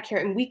about me and I care,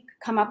 and we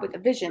come up with a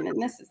vision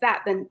and this is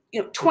that, then,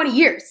 20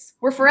 years,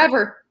 we're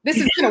forever, this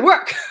is going to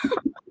work.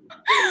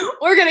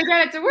 We're going to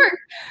get it to work.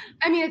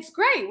 I mean, it's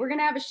great. We're going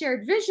to have a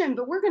shared vision,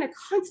 but we're going to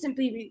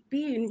constantly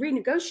be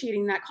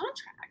renegotiating that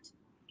contract.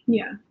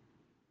 Yeah.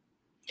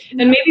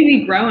 And maybe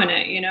we grow in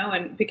it,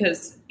 and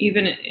because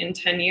even in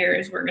 10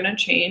 years, we're going to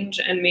change.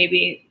 And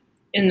maybe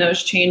in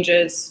those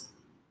changes,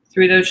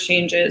 through those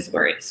changes,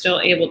 we're still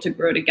able to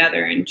grow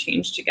together and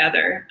change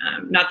together.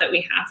 Not that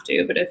we have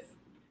to, but if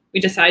we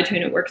decide to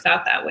and it works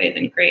out that way,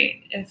 then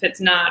great. If it's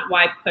not,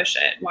 why push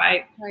it?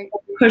 Why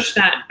push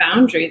that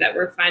boundary that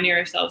we're finding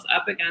ourselves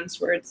up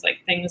against where it's like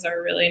things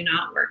are really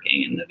not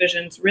working and the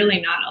vision's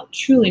really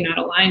truly not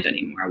aligned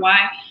anymore?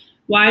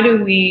 Why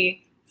do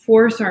we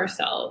force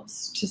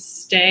ourselves to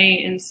stay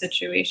in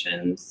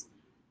situations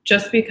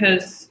just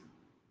because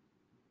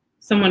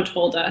someone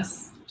told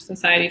us,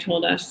 society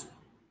told us,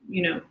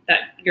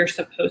 that you're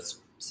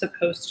supposed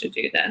to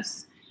do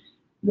this?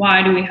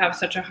 Why do we have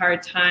such a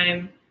hard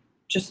time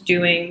just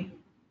doing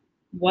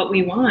what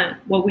we want?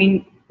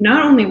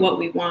 Not only what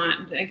we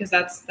want, because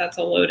that's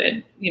a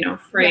loaded,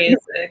 phrase.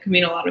 Yeah. It can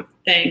mean a lot of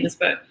things,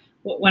 but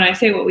when I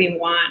say what we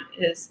want,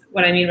 is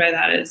what I mean by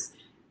that is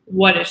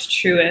what is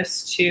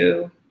truest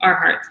to our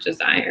heart's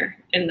desire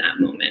in that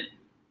moment.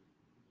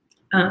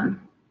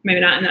 Maybe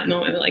not in that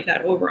moment, but like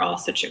that overall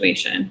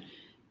situation.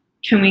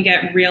 Can we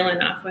get real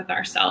enough with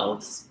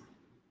ourselves,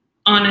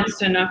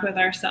 honest enough with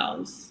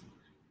ourselves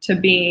to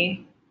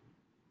be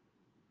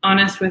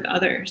honest with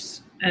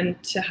others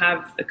and to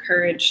have the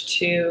courage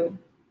to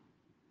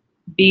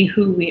be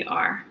who we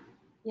are?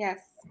 Yes.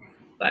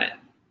 But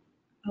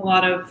a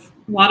lot of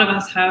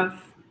us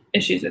have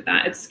issues with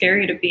that. It's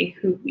scary to be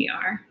who we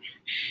are.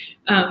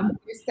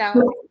 Yourself.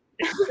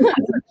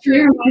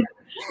 True.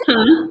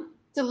 Huh?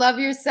 To love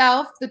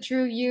yourself, the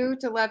true you,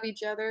 to love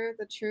each other,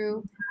 the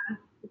true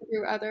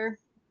other.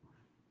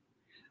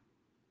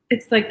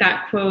 It's like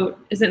that quote.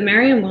 Is it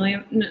Marianne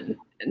Williams? No,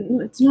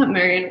 it's not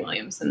Marianne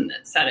Williamson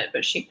that said it,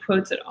 but she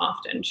quotes it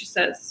often. She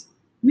says,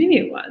 maybe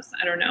it was,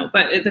 I don't know.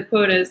 But the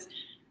quote is,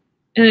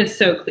 and it's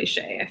so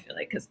cliche, I feel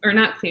like, or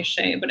not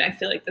cliche, but I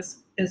feel like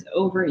this is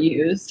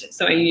overused.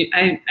 So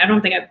I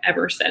don't think I've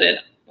ever said it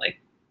like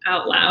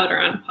out loud or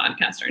on a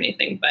podcast or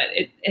anything, but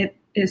it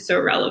is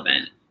so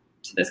relevant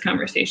to this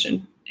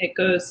conversation. It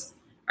goes,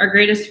 our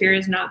greatest fear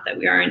is not that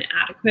we are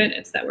inadequate,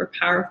 it's that we're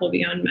powerful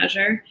beyond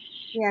measure.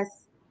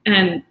 Yes.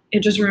 And it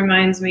just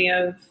reminds me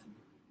of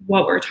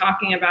what we're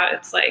talking about.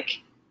 It's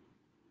like,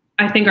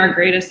 I think our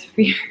greatest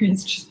fear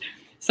is just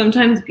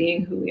sometimes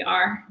being who we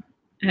are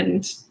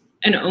and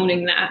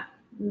owning that,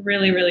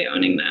 really, really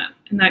owning that.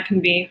 And that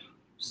can be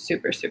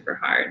super, super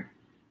hard.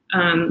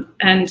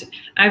 And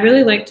I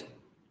really liked,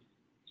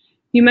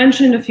 you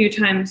mentioned a few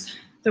times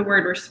the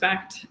word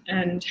respect,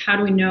 and how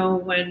do we know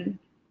when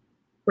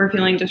we're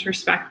feeling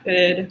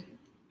disrespected?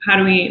 How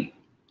do we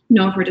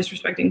know if we're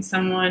disrespecting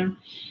someone?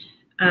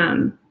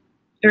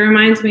 It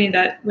reminds me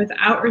that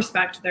without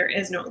respect, there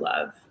is no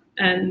love.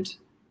 And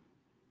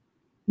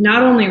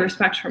not only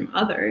respect from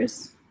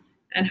others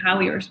and how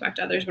we respect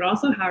others, but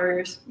also how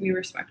we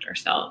respect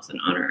ourselves and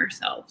honor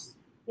ourselves.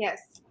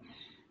 Yes.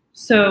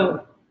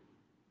 So,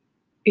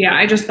 yeah,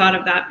 I just thought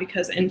of that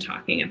because in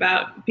talking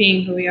about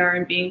being who we are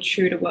and being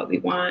true to what we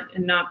want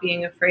and not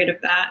being afraid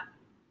of that,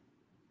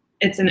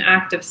 it's an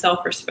act of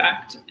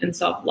self-respect and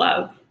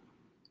self-love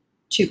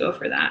to go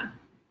for that.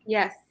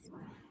 Yes.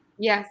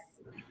 Yes.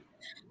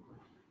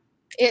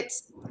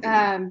 It's,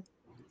 I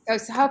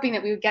was hoping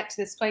that we would get to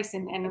this place,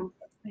 and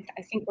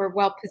I think we're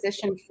well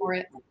positioned for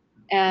it.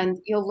 And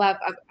you'll love,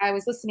 I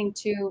was listening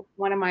to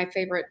one of my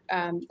favorite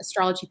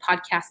astrology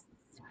podcasts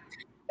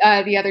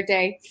the other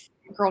day,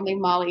 a girl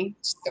named Molly,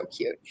 she's so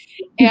cute.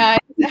 And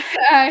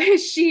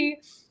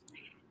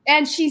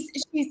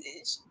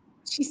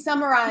she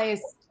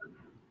summarized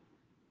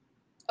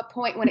a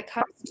point when it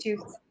comes to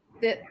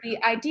the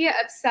idea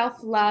of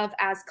self-love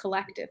as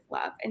collective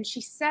love. And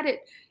she said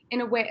it in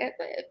a way,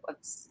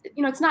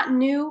 it's not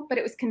new, but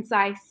it was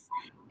concise,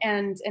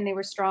 and they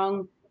were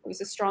strong. It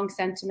was a strong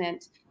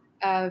sentiment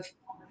of,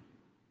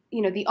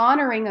 the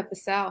honoring of the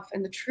self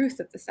and the truth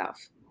of the self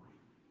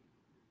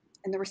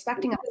and the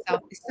respecting of the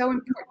self is so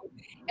important.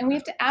 And we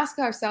have to ask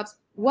ourselves,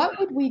 what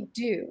would we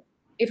do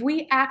if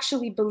we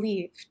actually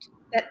believed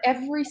that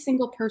every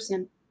single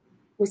person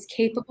was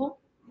capable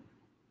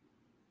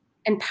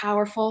and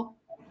powerful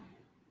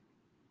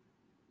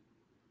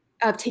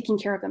of taking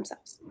care of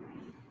themselves?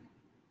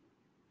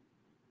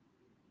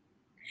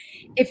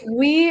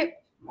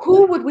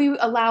 Who would we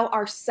allow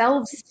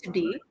ourselves to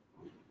be?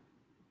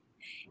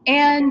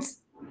 And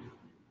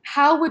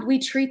how would we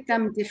treat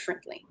them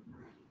differently?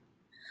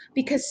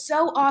 Because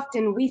so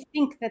often we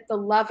think that the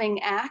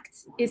loving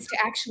act is to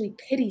actually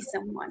pity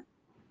someone.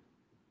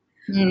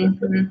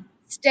 Mm-hmm.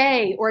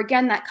 Stay, or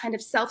again, that kind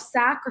of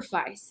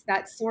self-sacrifice,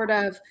 that sort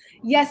of,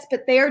 yes,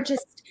 but they're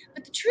just,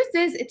 but the truth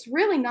is, it's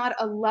really not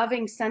a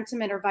loving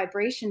sentiment or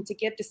vibration to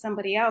give to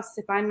somebody else.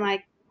 If I'm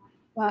like,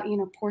 well, you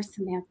know, poor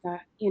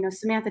Samantha, you know,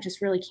 Samantha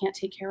just really can't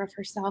take care of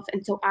herself,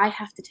 and so I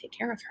have to take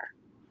care of her.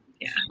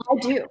 Yeah. I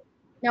do.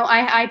 No,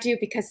 I do,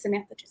 because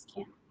Samantha just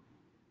can't.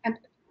 And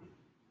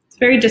it's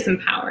very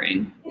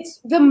disempowering. it's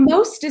the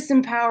most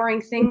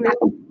disempowering thing that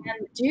we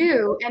can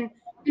do. And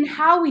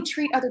how we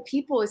treat other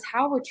people is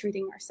how we're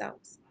treating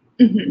ourselves.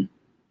 Mm-hmm.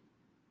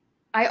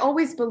 I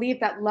always believe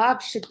that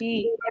love should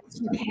be as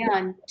you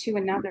can to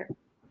another.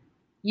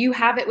 You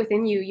have it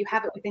within you. You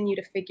have it within you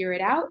to figure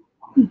it out.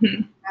 Mm-hmm.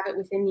 You have it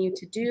within you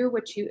to do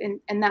what you,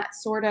 and that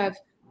sort of,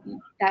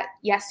 that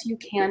yes, you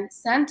can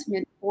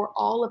sentiment for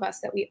all of us,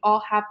 that we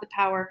all have the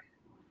power.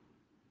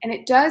 And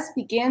it does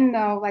begin,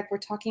 though, like we're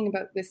talking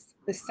about this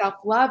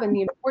self-love and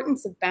the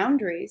importance of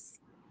boundaries,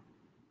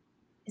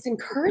 is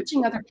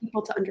encouraging other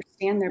people to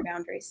understand their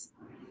boundaries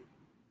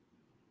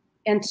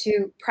and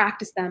to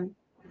practice them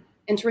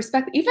and to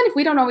respect, even if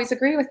we don't always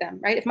agree with them,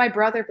 right? If my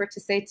brother were to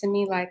say to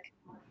me like,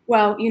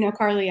 well, you know,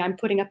 Carly, I'm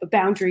putting up a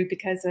boundary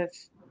because of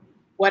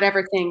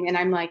whatever thing. And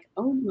I'm like,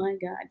 oh my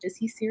God, does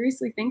he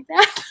seriously think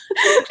that?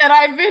 And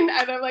I'm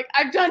like,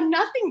 I've done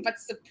nothing but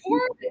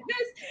support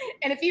this.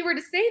 And if he were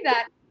to say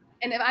that,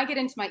 and if I get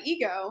into my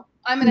ego,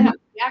 I'm going to have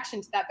a reaction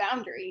to that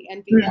boundary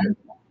and be like,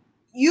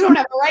 you don't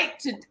have a right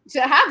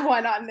to have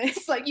one on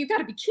this. Like, you got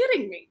to be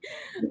kidding me.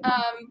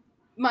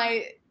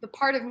 The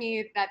part of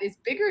me that is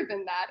bigger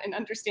than that and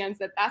understands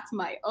that that's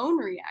my own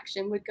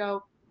reaction would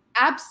go,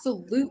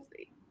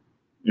 absolutely.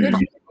 Good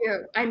for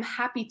you. I'm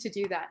happy to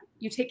do that.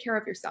 You take care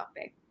of yourself,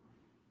 babe.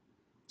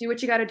 Do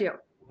what you got to do.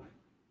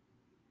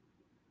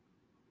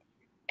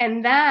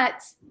 And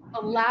that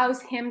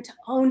allows him to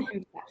own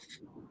himself,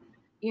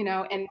 you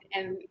know,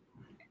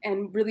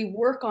 and really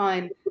work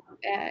on,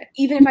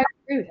 even if I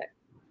agree with it.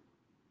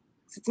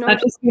 So it's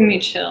that just gave me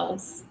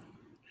chills.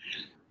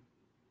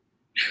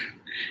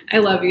 I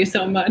love you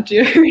so much.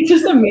 You're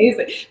just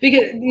amazing.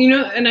 Because, you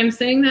know, and I'm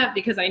saying that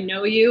because I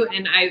know you,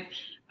 and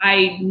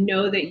I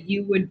know that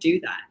you would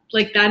do that.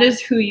 Like, that is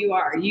who you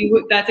are.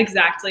 That's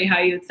exactly how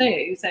you would say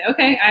it. You say,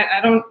 okay,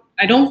 I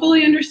don't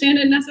fully understand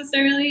it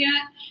necessarily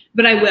yet,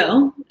 but I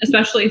will,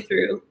 especially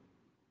through,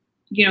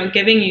 you know,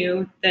 giving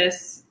you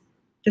this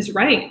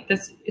right.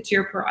 It's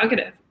your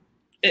prerogative.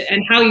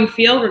 And how you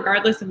feel,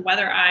 regardless of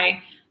whether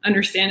I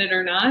understand it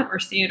or not, or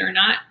see it or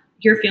not,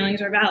 your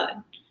feelings are valid.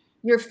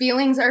 Your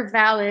feelings are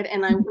valid,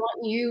 and I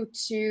want you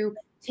to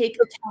take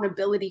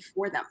accountability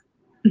for them.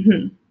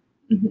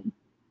 Mm-hmm. Mm-hmm.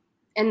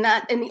 And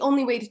the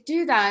only way to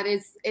do that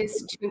is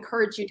to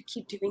encourage you to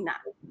keep doing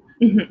that.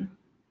 Mm-hmm.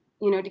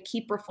 You know, to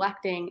keep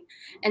reflecting.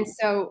 And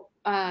so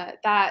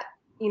that,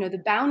 you know, the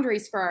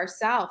boundaries for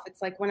ourselves,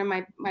 it's like one of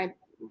my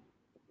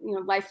you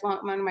know,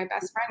 one of my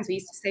best friends, we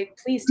used to say,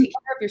 please take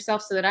care of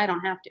yourself so that I don't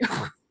have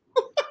to.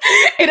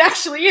 It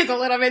actually is a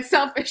little bit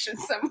selfish in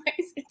some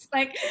ways. It's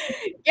like,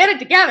 get it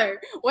together,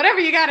 whatever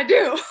you got to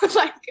do.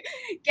 Like,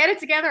 get it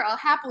together. I'll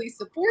happily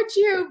support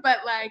you, but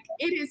like,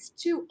 it is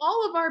to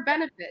all of our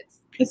benefits.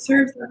 It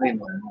serves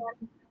everyone.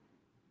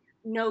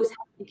 Knows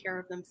how to take care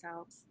of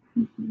themselves,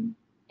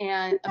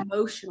 and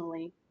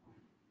emotionally,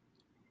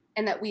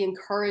 and that we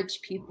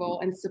encourage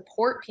people and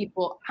support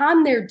people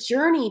on their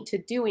journey to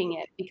doing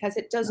it, because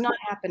it does not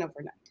happen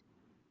overnight.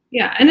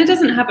 Yeah, and it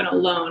doesn't happen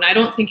alone. I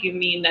don't think you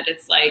mean that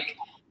it's like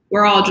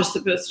we're all just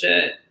supposed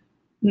to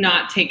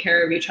not take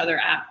care of each other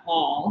at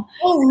all.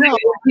 Oh no,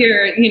 we're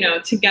here, you know,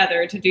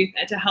 together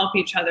to help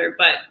each other,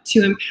 but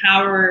to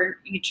empower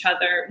each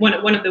other.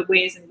 One of the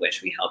ways in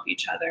which we help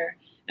each other,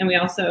 and we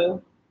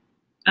also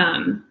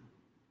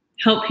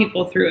help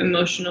people through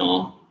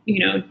emotional,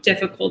 you know,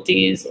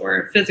 difficulties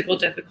or physical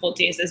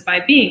difficulties, is by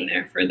being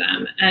there for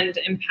them and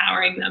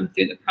empowering them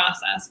through the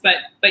process. But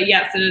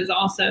yes, it is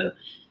also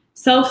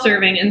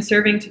self-serving and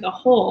serving to the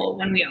whole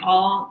when we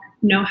all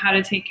know how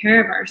to take care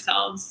of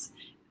ourselves.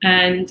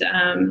 And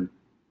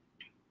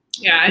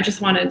yeah, I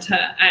just wanted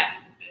to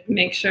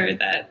make sure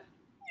that.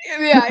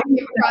 Yeah, I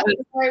came across it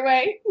the right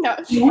way. No.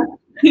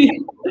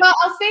 Well,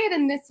 I'll say it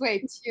in this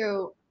way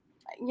too.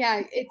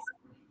 Yeah,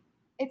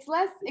 it's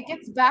less, it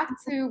gets back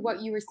to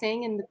what you were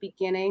saying in the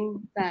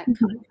beginning, that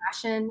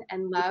compassion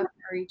and love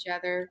for each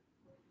other,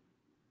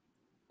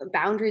 the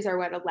boundaries are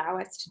what allow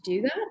us to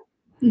do that.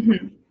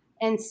 Mm-hmm.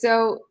 And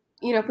so,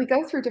 you know, if we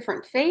go through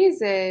different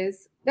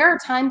phases, there are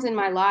times in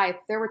my life,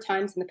 there were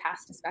times in the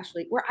past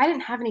especially, where I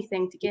didn't have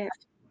anything to give.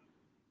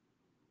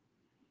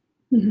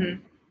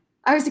 Mm-hmm.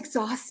 I was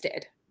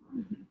exhausted,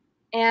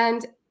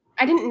 and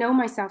I didn't know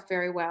myself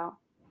very well,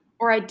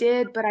 or I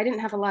did, but I didn't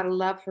have a lot of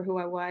love for who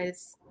I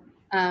was.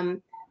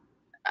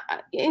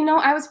 You know,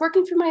 I was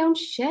working through my own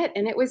shit,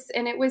 and it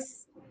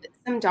was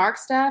some dark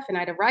stuff, and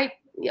I had to write,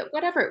 you know,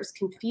 whatever. It was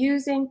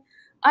confusing.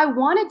 I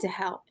wanted to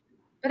help,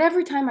 but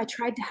every time I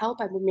tried to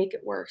help, I would make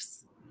it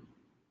worse,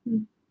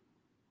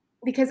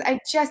 because I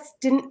just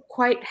didn't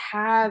quite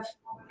have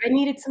I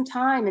needed some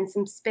time and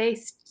some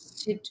space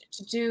to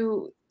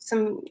do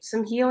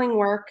some healing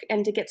work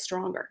and to get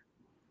stronger.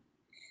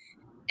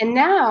 And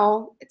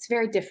now it's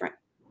very different.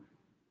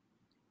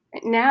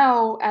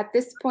 Now, at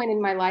this point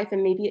in my life,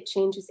 and maybe it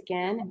changes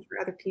again, and for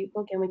other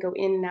people, again, we go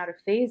in and out of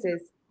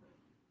phases.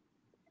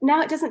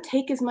 Now it doesn't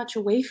take as much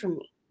away from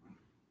me.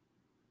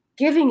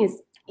 Giving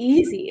is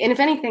easy, and if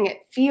anything, it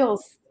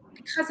feels,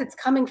 because it's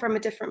coming from a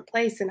different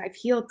place, and I've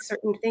healed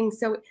certain things.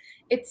 So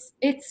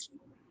it's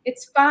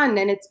fun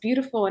and it's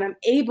beautiful, and I'm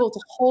able to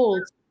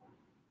hold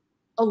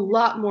a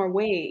lot more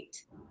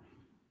weight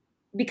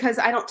because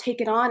I don't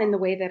take it on in the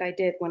way that I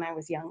did when I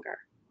was younger.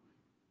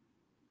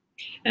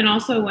 And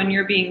also when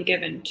you're being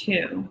given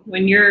too,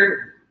 when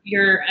your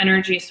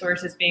energy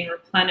source is being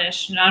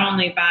replenished, not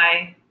only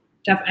by,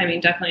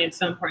 definitely it's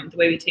so important the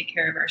way we take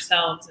care of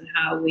ourselves and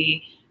how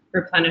we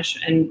replenish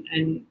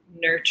and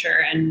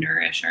nurture and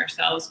nourish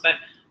ourselves, but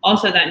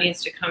also that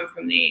needs to come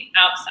from the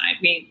outside.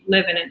 We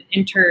live in an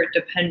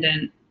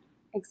interdependent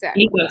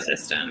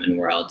ecosystem and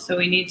world. So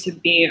we need to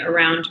be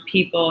around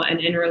people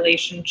and in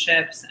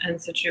relationships and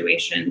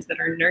situations that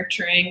are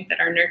nurturing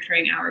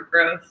our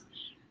growth.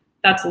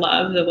 That's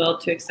love, the will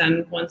to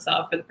extend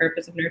oneself for the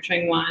purpose of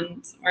nurturing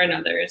one's or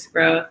another's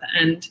growth.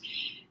 And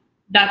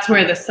that's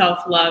where the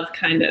self-love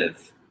kind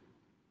of,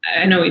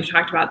 I know we've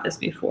talked about this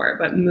before,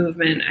 but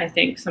movement, I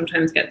think,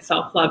 sometimes gets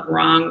self-love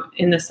wrong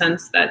in the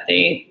sense that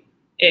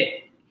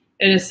it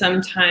is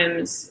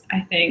sometimes,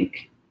 I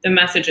think, the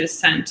message is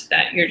sent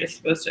that you're just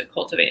supposed to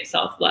cultivate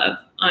self-love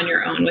on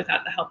your own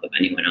without the help of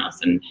anyone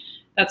else. And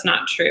that's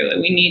not true.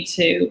 We need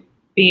to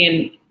be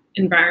in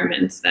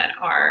environments that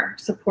are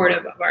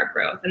supportive of our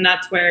growth. And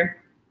that's where,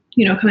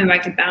 coming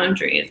back to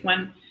boundaries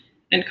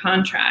and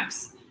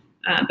contracts,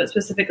 but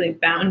specifically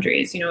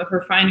boundaries, if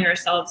we're finding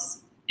ourselves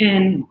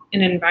in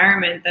an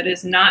environment that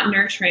is not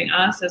nurturing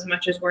us as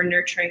much as we're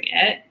nurturing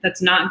it,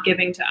 that's not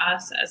giving to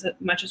us as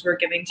much as we're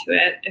giving to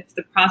it, if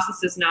the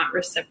process is not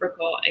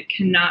reciprocal, it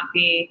cannot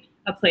be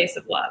a place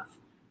of love.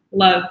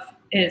 Love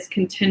is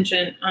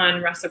contingent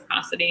on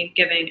reciprocity,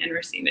 giving and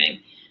receiving.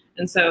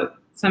 And so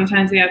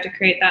sometimes we have to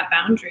create that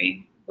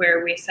boundary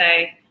where we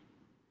say,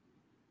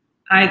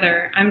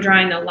 either I'm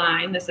drawing the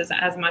line, this is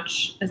as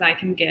much as I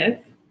can give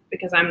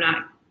because I'm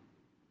not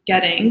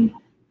getting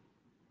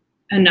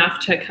enough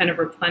to kind of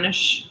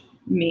replenish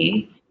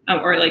me,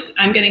 or like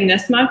I'm getting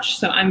this much,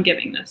 so I'm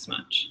giving this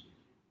much.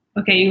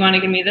 Okay, you want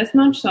to give me this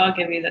much, so I'll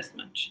give you this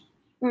much.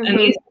 Mm-hmm. And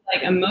these are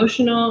like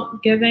emotional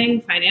giving,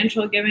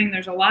 financial giving.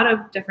 There's a lot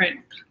of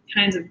different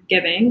kinds of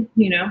giving,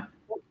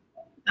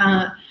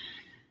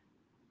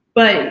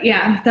 but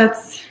yeah,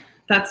 that's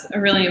a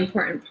really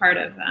important part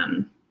of,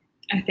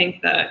 I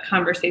think, the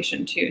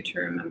conversation too, to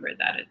remember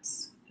that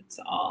it's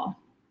all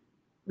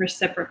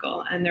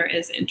reciprocal and there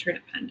is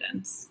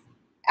interdependence.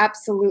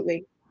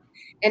 Absolutely.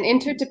 And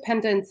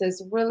interdependence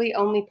is really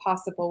only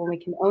possible when we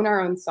can own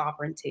our own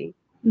sovereignty.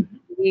 Mm-hmm.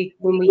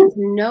 When we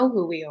know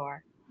who we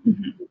are,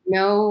 mm-hmm.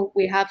 know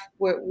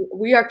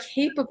we are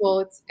capable.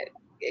 It's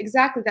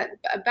exactly that.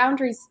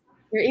 Boundaries,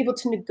 we're able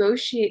to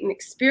negotiate and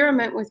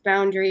experiment with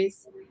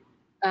boundaries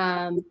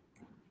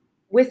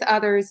with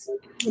others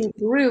in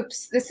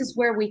groups. This is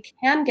where we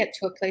can get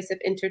to a place of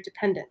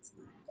interdependence.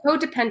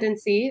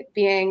 Codependency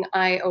being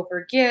I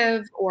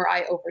overgive or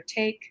I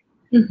overtake.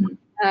 Mm-hmm.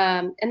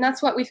 And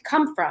that's what we've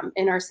come from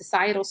in our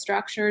societal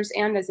structures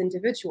and as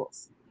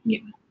individuals. Yeah.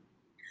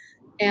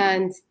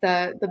 And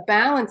the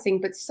balancing,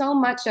 but so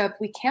much of,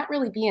 we can't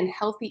really be in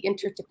healthy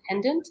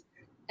interdependent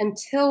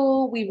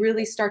until we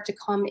really start to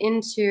come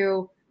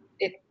into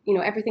it.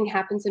 Everything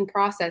happens in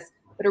process,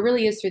 but it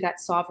really is through that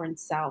sovereign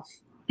self.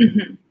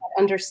 Mm-hmm.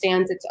 That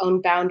understands its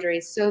own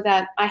boundaries, so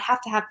that I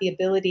have to have the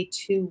ability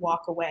to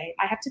walk away.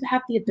 I have to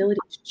have the ability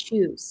to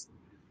choose.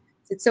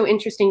 It's so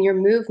interesting, your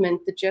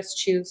movement, the Just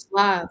Choose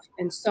Love,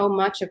 and so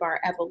much of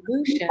our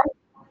evolution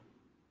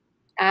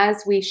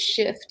as we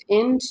shift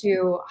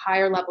into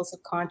higher levels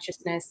of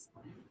consciousness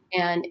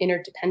and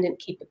interdependent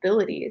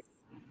capabilities.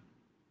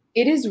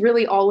 It is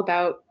really all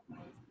about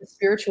the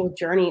spiritual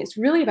journey. It's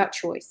really about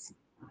choice.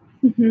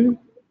 Mm-hmm.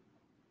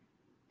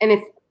 And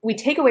if we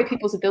take away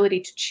people's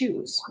ability to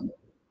choose,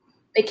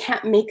 they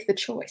can't make the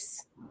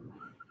choice.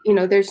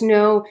 There's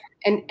no,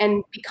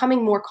 and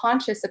becoming more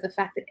conscious of the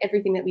fact that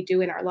everything that we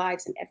do in our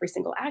lives and every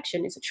single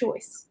action is a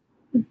choice.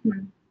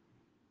 Mm-hmm.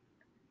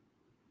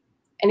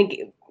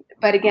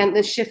 But again,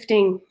 the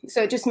shifting,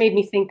 so it just made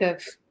me think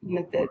of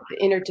the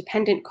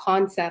interdependent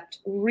concept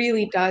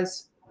really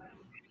does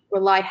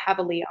rely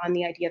heavily on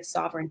the idea of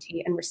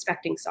sovereignty and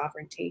respecting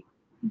sovereignty.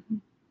 Mm-hmm.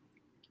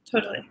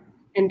 Totally.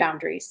 And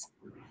boundaries.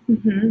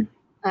 Mm-hmm.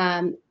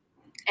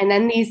 And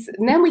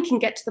then we can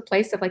get to the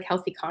place of like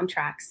healthy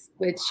contracts,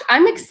 which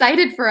I'm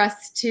excited for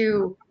us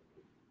to,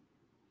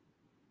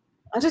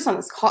 not just on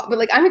this call, but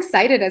like I'm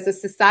excited as a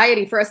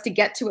society for us to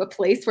get to a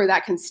place where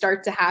that can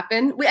start to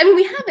happen. We have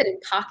it in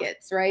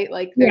pockets, right?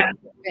 Like there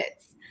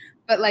bits,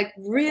 but like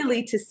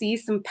really to see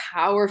some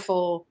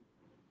powerful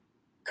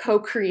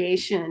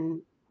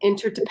co-creation,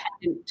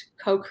 interdependent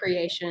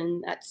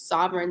co-creation that's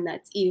sovereign,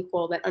 that's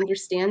equal, that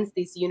understands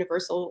these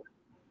universal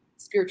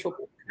spiritual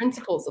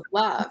principles of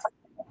love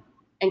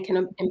and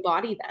can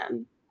embody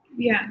them.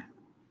 Yeah.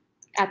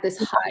 At this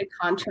high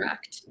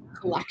contract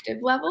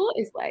collective level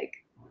is like.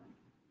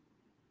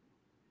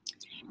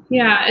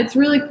 Yeah, it's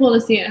really cool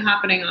to see it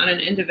happening on an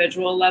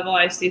individual level.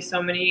 I see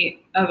so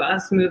many of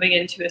us moving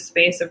into a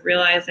space of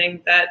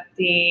realizing that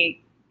the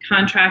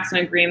contracts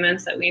and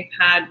agreements that we've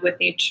had with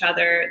each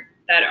other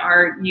that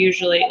are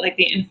usually like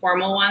the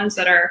informal ones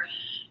that are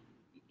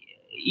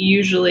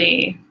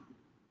usually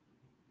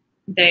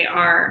they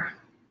are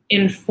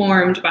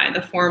informed by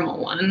the formal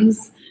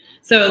ones.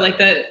 So like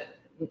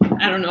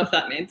I don't know if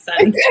that made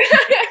sense.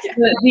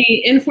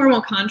 The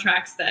informal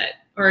contracts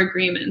or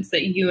agreements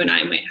that you and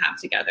I might have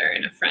together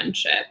in a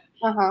friendship,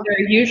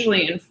 they're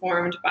usually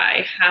informed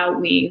by how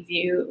we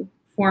view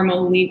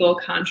formal legal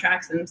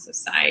contracts in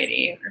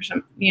society or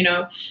some,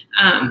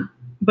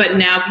 but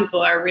now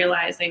people are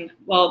realizing,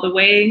 well,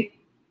 the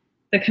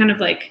kind of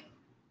like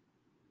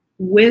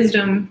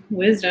wisdom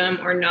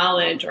or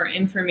knowledge or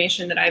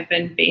information that I've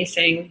been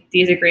basing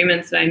these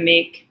agreements that I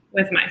make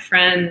with my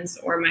friends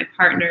or my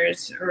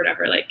partners or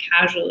whatever, like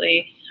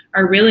casually,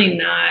 are really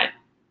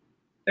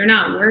they're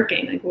not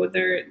working. Like, well,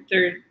 they're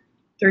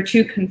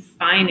too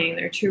confining,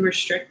 they're too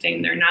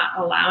restricting, they're not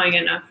allowing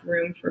enough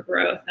room for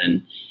growth.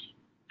 And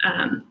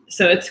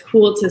so it's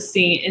cool to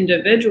see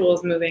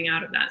individuals moving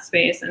out of that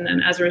space. And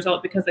then as a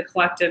result, because the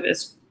collective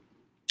is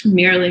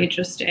merely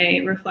just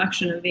a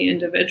reflection of the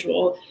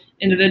individual,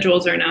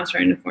 individuals are now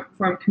starting to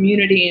form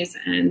communities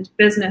and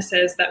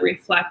businesses that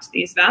reflect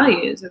these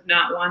values of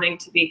not wanting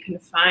to be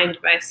confined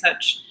by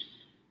such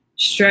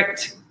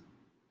strict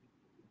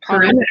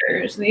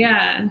parameters.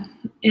 Yeah.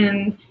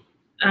 And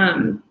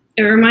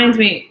it reminds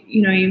me,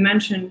 you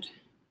mentioned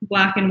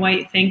black and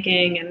white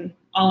thinking and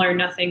all or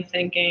nothing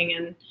thinking.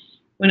 And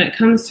when it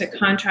comes to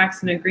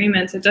contracts and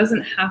agreements, it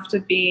doesn't have to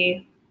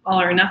be all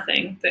or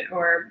nothing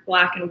or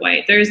black and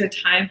white. There's a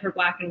time for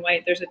black and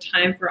white. There's a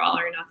time for all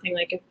or nothing.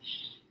 Like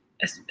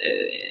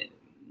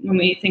when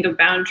we think of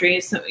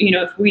boundaries,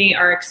 if we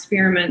are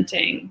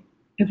experimenting,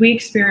 if we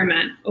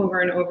experiment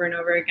over and over and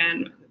over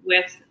again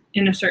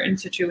in a certain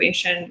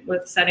situation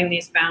with setting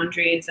these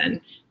boundaries,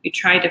 and we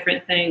try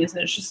different things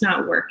and it's just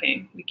not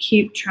working. We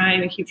keep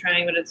trying,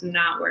 but it's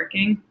not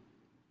working.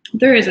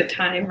 There is a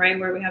time, right,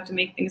 where we have to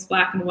make things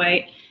black and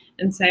white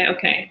and say,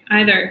 okay,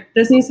 either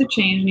this needs to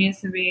change, needs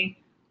to be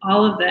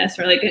all of this,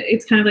 or like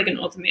it's kind of like an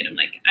ultimatum.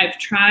 Like, I've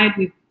tried,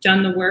 we've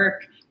done the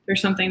work,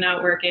 there's something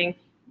not working.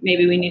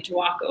 Maybe we need to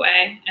walk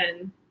away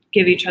and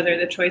give each other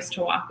the choice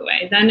to walk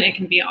away. Then it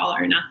can be all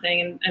or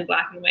nothing and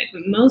black and white.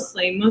 But most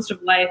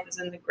of life is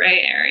in the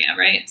gray area,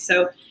 right?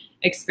 So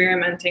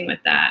experimenting with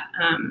that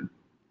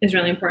is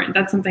really important.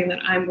 That's something that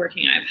I'm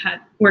working on.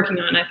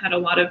 I've had a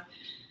lot of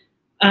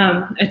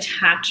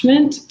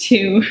attachment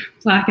to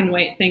black and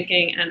white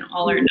thinking and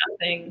all or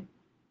nothing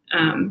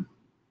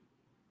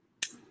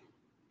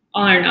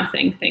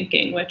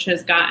thinking, which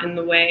has gotten in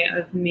the way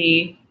of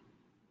me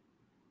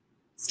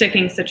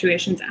sticking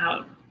situations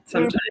out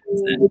sometimes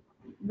and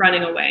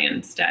running away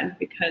instead,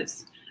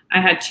 because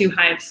I had too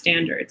high of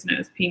standards and I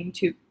was being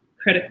too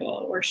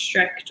critical or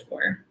strict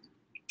or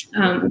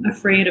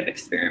afraid of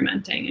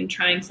experimenting and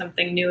trying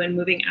something new and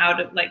moving out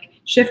of, like,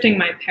 shifting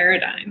my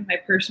paradigm, my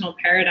personal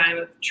paradigm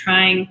of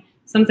trying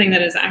something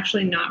that is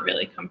actually not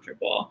really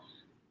comfortable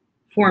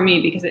for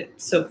me because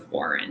it's so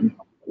foreign.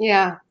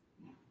 Yeah.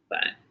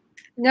 But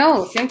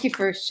no, thank you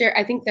for sharing.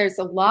 I think there's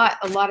a lot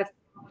of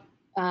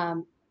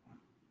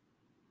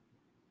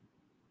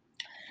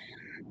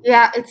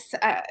yeah, it's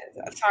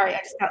sorry, I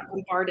just got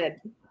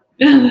bombarded.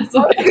 That's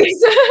okay.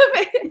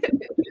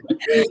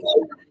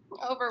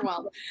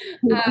 Overwhelmed.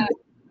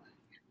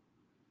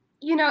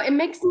 It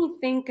makes me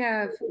think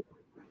of,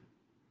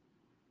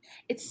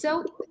 it's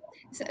so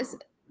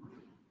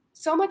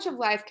much of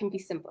life can be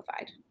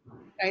simplified,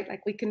 right?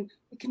 Like we can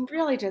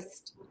really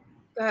just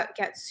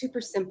get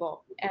super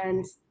simple,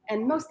 and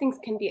most things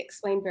can be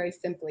explained very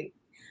simply.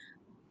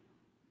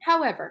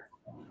 However,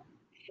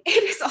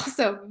 it is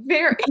also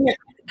very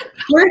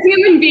we're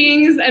human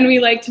beings and we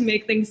like to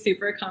make things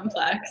super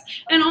complex.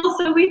 And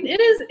also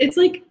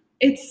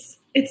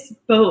it's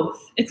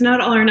both. It's not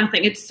all or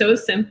nothing. It's so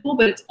simple,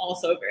 but it's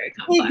also very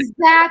complex.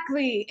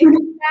 Exactly.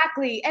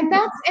 And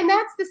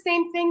that's the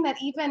same thing that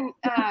even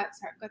sorry,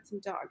 I've got some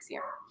dogs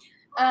here.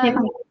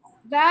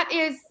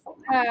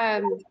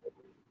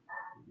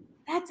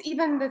 That's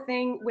even the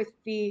thing with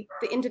the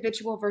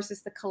individual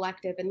versus the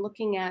collective, and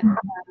looking at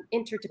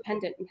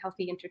interdependent and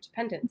healthy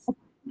interdependence.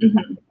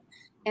 Mm-hmm.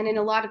 And in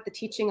a lot of the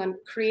teaching on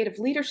creative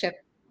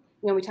leadership,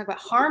 we talk about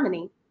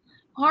harmony.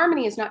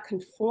 Harmony is not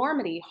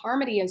conformity.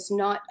 Harmony is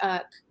not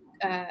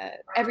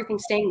everything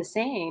staying the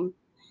same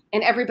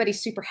and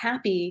everybody's super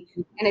happy.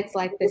 And it's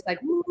like this, like,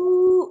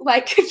 woo,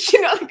 like,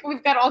 like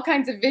we've got all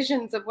kinds of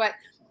visions of what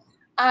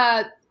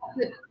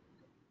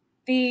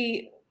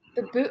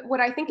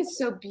what I think is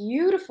so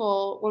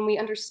beautiful when we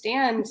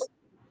understand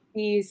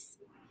these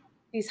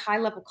high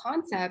level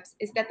concepts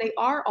is that they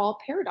are all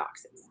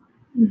paradoxes.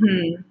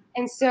 Mm-hmm.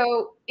 And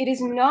so it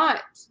is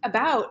not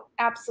about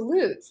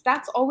absolutes.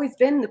 That's always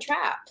been the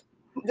trap.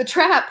 The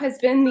trap has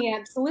been the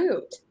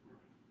absolute.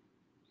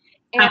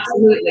 And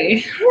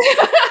absolutely.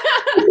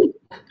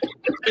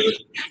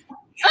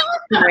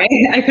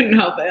 Sorry, I couldn't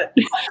help it.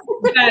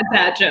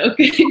 Bad joke.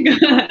 Go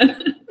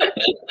ahead.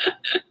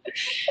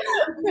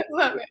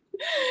 Love it.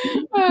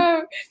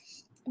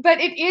 But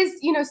it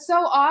is,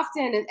 so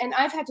often, and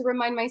I've had to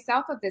remind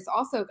myself of this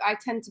also. I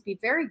tend to be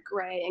very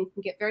gray and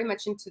can get very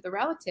much into the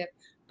relative,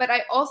 but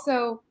I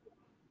also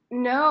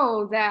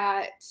know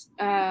that,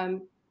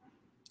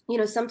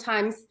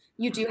 sometimes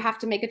you do have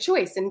to make a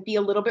choice and be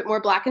a little bit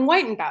more black and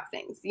white about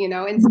things,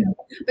 and so,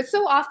 but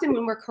so often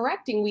when we're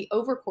correcting, we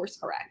over course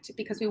correct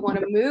because we want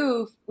to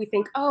move. We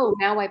think, oh,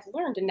 now I've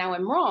learned and now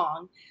I'm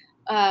wrong.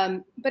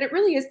 But it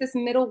really is this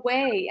middle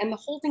way and the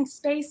holding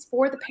space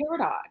for the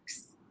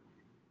paradox.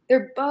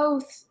 They're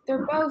both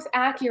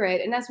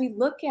accurate. And as we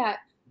look at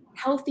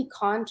healthy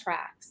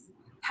contracts,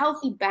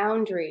 healthy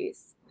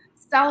boundaries,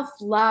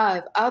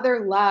 self-love,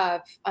 other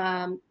love,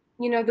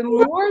 the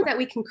more that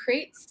we can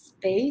create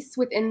space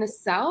within the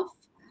self,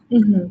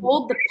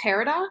 hold the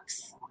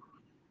paradox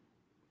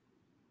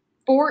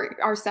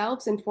for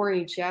ourselves and for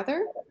each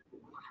other,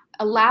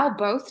 allow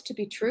both to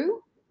be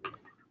true.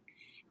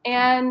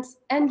 And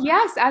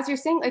yes, as you're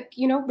saying, like,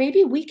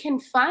 maybe we can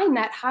find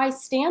that high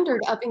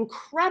standard of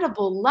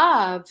incredible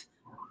love,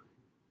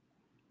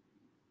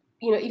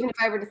 even if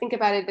I were to think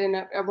about it in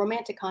a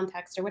romantic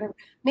context or whatever,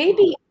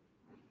 maybe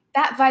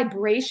that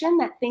vibration,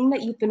 that thing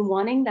that you've been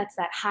wanting, that's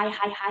that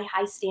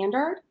high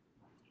standard,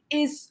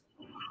 is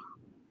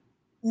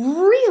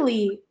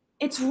really,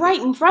 it's right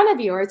in front of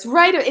you, or it's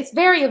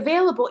very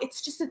available.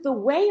 It's just that the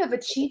way of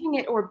achieving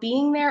it or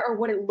being there or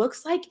what it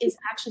looks like is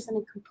actually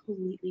something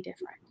completely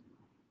different.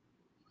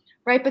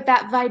 Right? But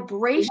that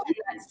vibration,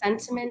 that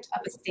sentiment of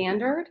a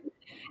standard.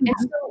 And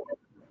so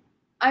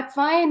I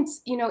find,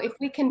 if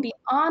we can be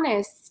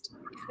honest,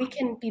 if we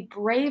can be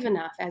brave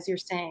enough, as you're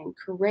saying,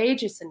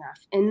 courageous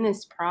enough in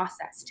this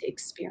process to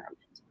experiment.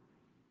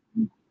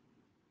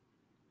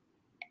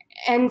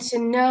 And to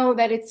know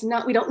that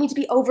we don't need to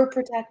be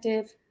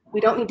overprotective.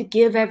 We don't need to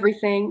give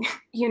everything,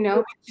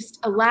 just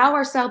allow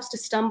ourselves to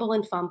stumble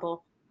and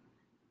fumble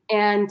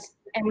and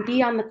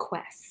be on the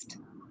quest,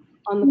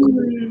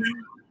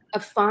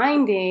 of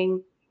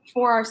finding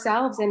for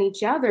ourselves and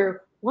each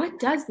other, what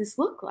does this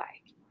look like?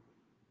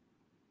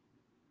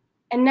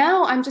 And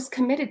now I'm just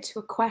committed to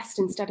a quest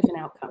instead of an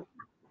outcome.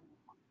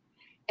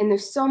 And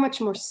there's so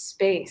much more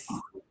space,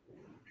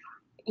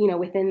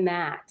 within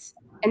that,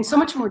 and so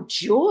much more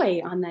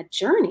joy on that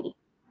journey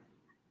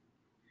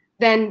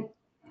than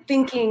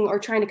thinking or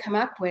trying to come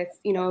up with,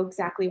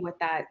 exactly what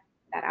that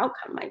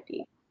outcome might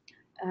be.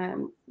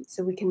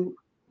 So we can,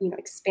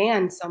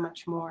 expand so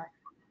much more.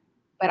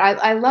 But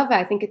I love that.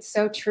 I think it's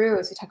so true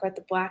as we talk about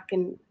the black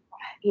and,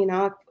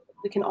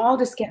 we can all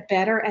just get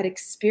better at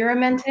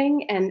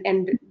experimenting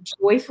and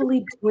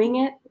joyfully doing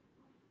it.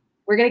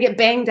 We're going to get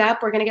banged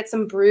up. We're going to get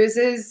some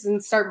bruises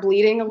and start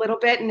bleeding a little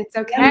bit. And it's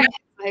okay.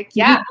 Like,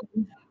 yeah.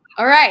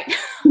 All right.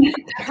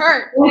 It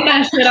hurt.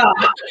 Brush it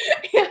off.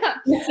 Yeah.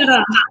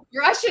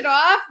 Brush it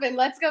off and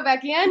let's go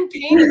back in.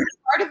 Pain is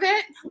part of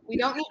it. We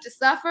don't need to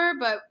suffer,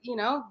 but,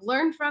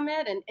 learn from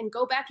it and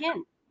go back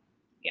in.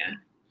 Yeah.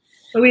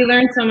 But we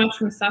learn so much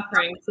from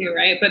suffering too,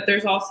 right? But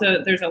there's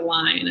a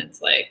line.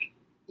 It's like,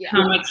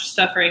 how much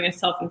suffering is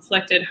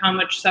self-inflicted? How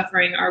much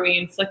suffering are we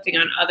inflicting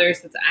on others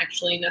that's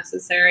actually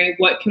necessary?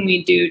 What can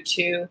we do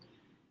to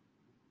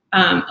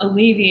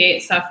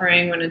alleviate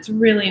suffering when it's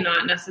really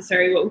not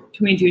necessary? What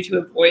can we do to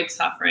avoid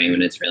suffering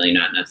when it's really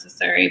not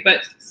necessary?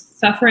 But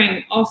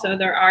suffering also,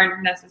 there are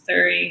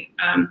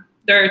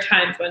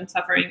times when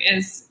suffering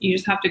is, you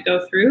just have to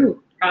go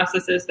through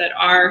processes that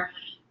are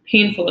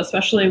painful,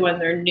 especially when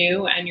they're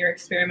new and you're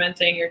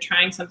experimenting, you're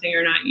trying something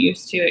you're not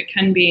used to. It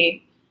can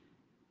be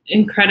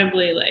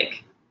incredibly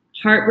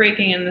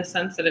heartbreaking in the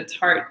sense that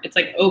it's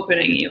like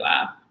opening you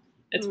up.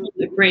 It's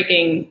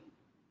breaking,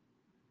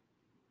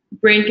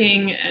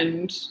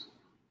 and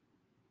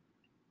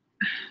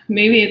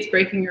maybe it's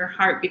breaking your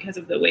heart because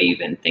of the way you've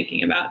been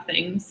thinking about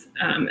things,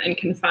 and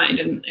confined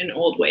in an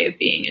old way of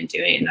being and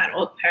doing in that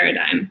old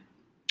paradigm.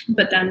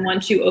 But then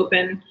once you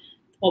open,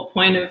 the whole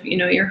point of,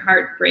 your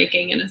heart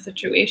breaking in a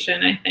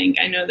situation,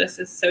 I know this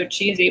is so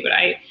cheesy, but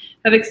I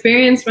have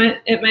experienced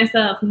it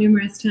myself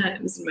numerous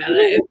times in my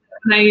life.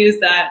 And I use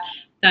that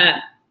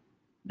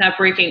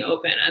breaking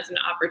open as an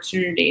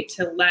opportunity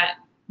to let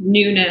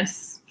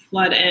newness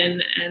flood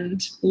in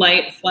and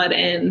light flood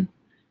in.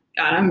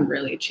 God, I'm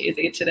really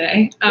cheesy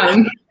today.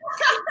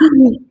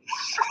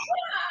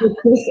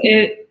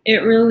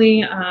 It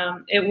really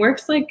it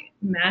works like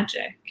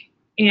magic.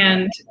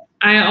 And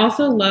I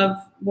also love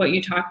what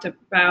you talked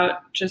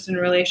about just in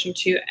relation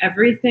to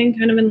everything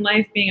kind of in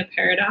life being a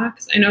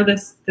paradox. I know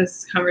this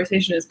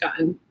conversation has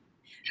gotten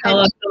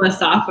hella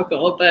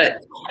philosophical,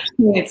 but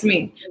it's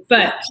me.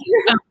 But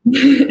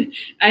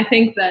I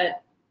think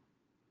that,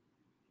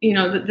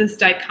 this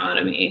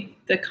dichotomy,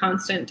 the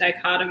constant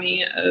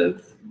dichotomy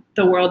of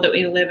the world that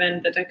we live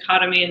in, the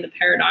dichotomy and the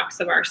paradox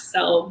of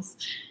ourselves,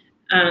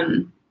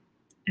 and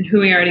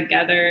who we are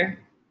together,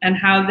 and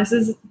how this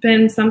has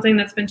been something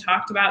that's been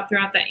talked about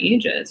throughout the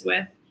ages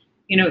with,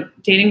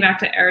 dating back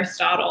to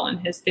Aristotle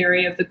and his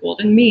theory of the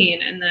golden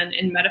mean, and then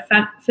in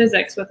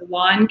metaphysics with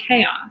law and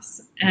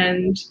chaos,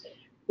 and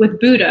with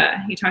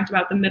Buddha, he talked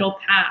about the middle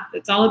path.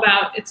 It's all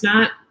about, it's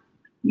not,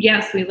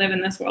 yes, we live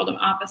in this world of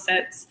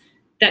opposites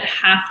that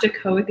have to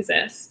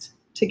coexist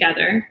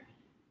together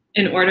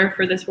in order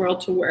for this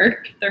world to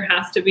work. There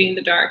has to be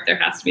the dark, there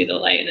has to be the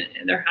light,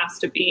 and there has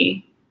to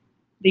be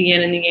the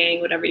yin and the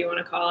yang, whatever you want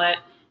to call it.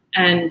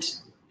 And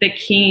the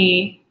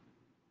key,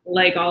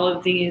 like all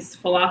of these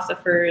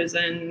philosophers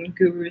and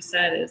gurus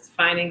said, is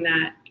finding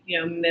that,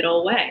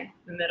 middle way,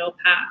 the middle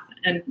path,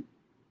 and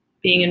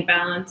being in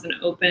balance and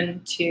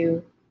open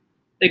to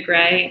the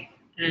gray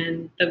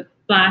and the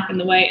black and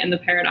the white and the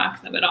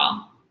paradox of it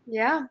all.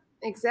 Yeah,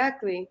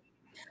 exactly.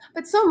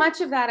 But so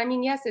much of that, I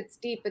mean, yes, it's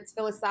deep, it's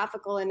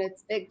philosophical, and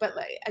it's big, but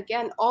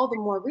again, all the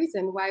more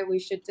reason why we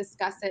should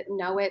discuss it,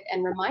 know it,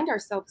 and remind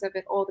ourselves of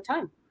it all the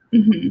time.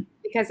 Mm-hmm.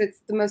 Because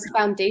it's the most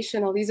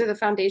foundational, these are the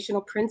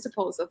foundational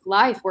principles of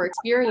life. We're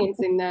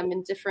experiencing them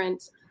in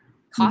different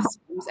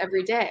costumes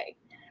every day.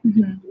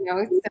 Mm-hmm.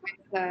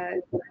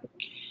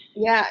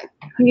 Yeah.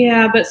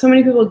 Yeah, but so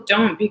many people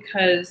don't,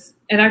 because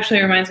it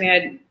actually reminds me, I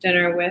had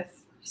dinner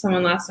with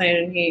someone last night,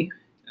 and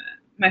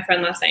my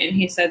friend last night, and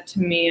he said to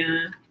me,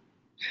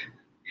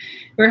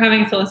 we were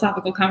having a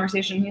philosophical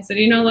conversation. He said,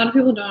 a lot of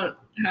people don't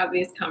have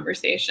these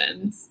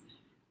conversations,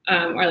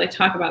 or they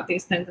talk about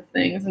these kinds of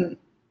things.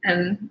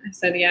 And I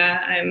said,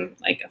 yeah, I'm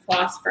like a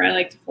philosopher. I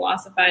like to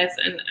philosophize,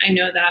 and I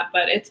know that,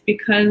 but it's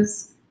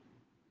because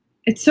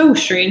it's so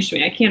strange to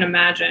me. I can't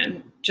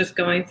imagine just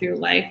going through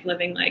life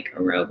living like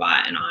a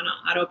robot and on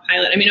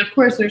autopilot. I mean, of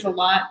course, there's a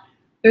lot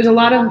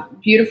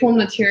of beautiful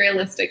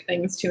materialistic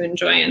things to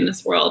enjoy in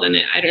this world, and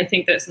I don't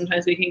think that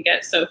sometimes we can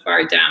get so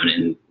far down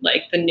in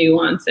like the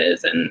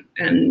nuances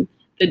and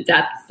the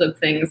depths of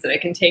things that it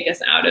can take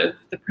us out of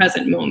the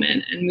present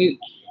moment. And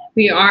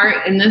we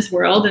are in this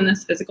world, in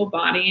this physical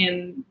body,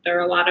 and there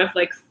are a lot of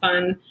like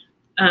fun,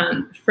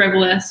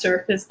 frivolous,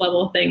 surface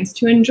level things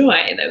to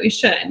enjoy that we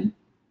should.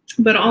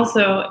 But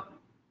also,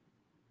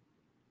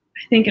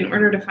 I think in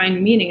order to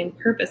find meaning and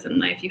purpose in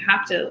life, you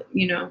have to,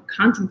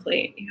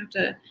 contemplate. You have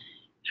to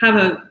have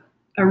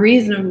a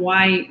reason of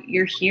why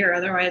you're here.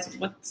 Otherwise,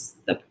 what's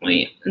the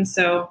point? And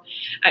so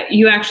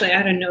you actually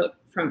had a note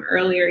from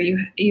earlier.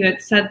 You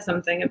had said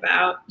something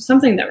about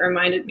something that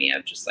reminded me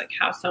of just like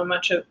how so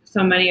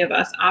many of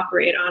us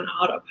operate on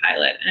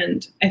autopilot.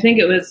 And I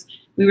think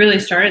we really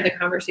started the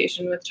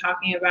conversation with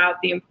talking about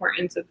the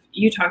importance of,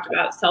 you talked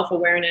about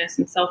self-awareness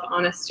and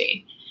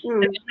self-honesty.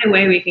 And the only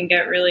way we can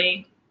get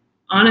really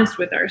honest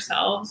with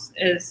ourselves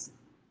is,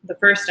 the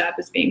first step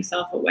is being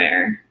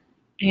self-aware.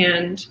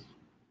 And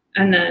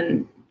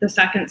then the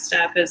second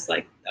step is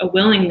like a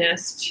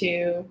willingness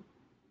to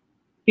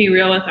be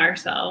real with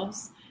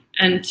ourselves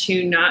and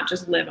to not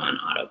just live on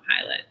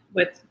autopilot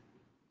with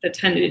the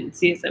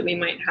tendencies that we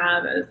might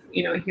have as,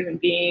 a human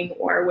being,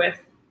 or with,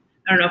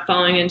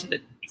 falling into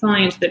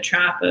the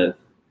trap of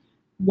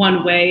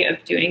one way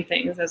of doing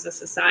things as a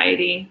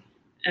society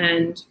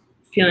and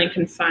feeling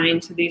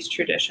confined to these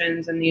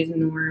traditions and these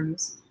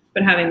norms,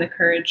 but having the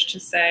courage to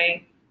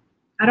say,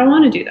 I don't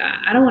want to do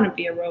that. I don't want to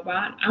be a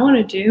robot. I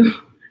want to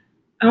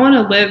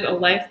live a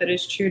life that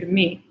is true to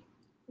me.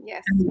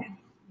 Yes. And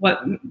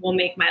what will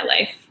make my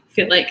life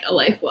feel like a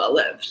life well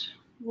lived.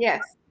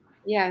 Yes.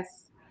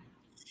 Yes.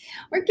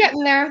 We're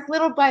getting there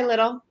little by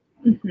little.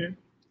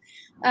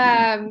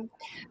 Mm-hmm.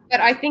 But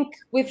I think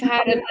we've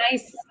had a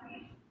nice,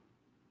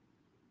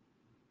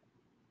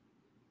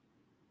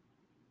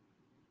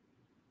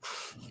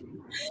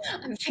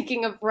 I'm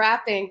thinking of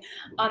wrapping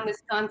on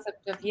this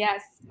concept of,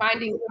 yes,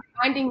 finding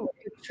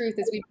the truth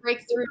as we break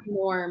through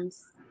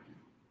norms.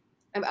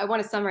 I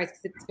want to summarize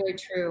because it's very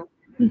true.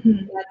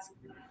 Mm-hmm. That's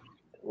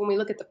when we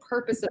look at the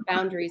purpose of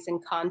boundaries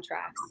and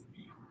contracts.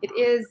 It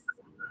is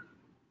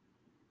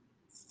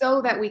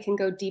so that we can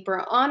go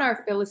deeper on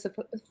our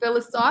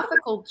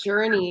philosophical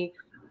journey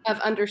of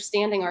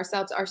understanding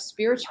ourselves, our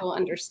spiritual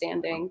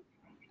understanding,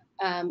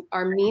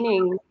 our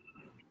meaning,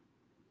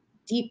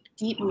 deep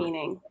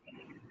meaning,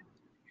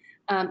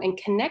 and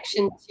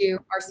connection to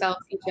ourselves,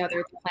 each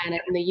other, the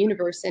planet, and the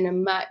universe in a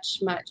much,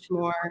 much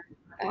more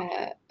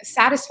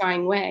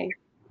satisfying way.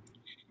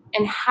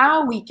 And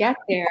how we get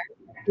there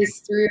is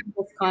through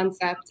this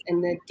concept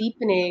and the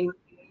deepening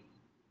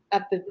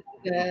of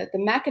the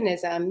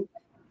mechanism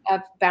of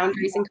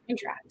boundaries and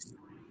contracts,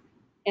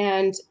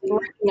 and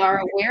bringing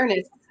our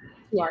awareness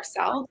to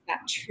ourselves, that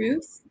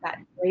truth, that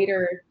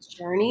greater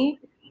journey.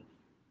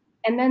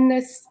 And then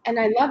this, and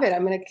I love it,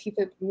 I'm going to keep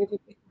it moving,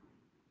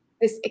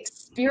 this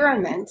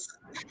experiment,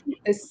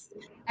 this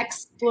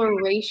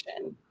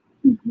exploration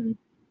Mm-hmm.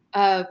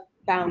 of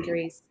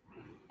boundaries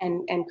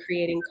and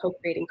co-creating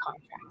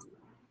contracts.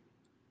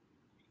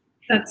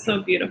 That's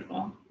so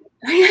beautiful.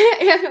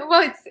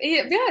 Well,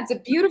 it's a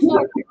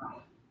beautiful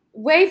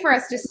way for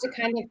us just to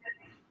kind of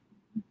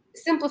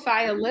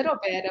simplify a little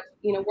bit of,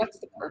 what's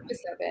the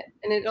purpose of it.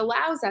 And it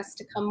allows us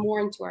to come more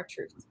into our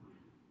truth.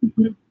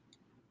 Mm-hmm.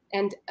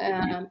 and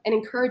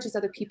encourages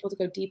other people to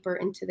go deeper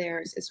into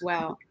theirs as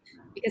well.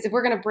 Because if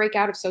we're going to break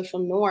out of social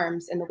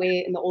norms and the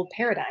way in the old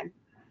paradigm,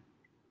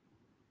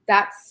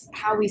 that's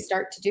how we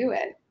start to do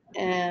it.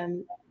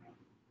 And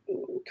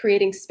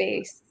creating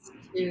space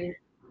to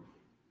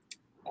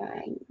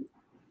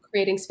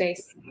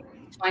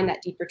find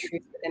that deeper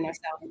truth within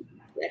ourselves,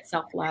 that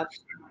self-love.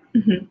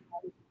 Mm-hmm.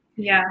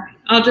 Yeah,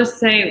 I'll just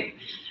say,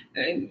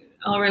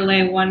 I'll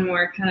relay one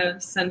more kind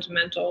of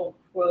sentimental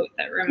quote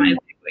that reminds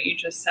me of what you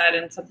just said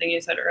and something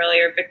you said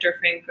earlier. Viktor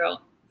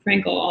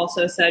Frankl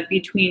also said,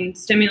 between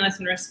stimulus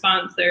and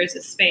response, there is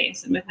a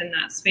space, and within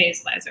that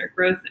space lies our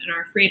growth and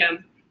our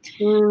freedom.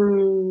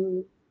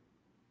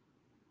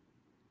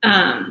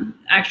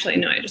 Actually,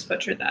 no, I just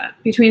butchered that.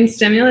 Between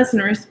stimulus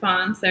and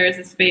response, there is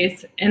a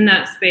space. In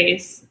that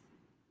space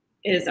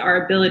is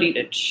our ability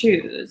to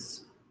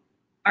choose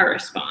our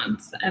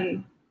response,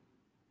 and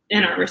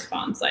in our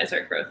response lies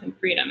our growth and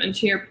freedom. And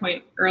to your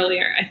point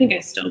earlier, I think I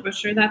still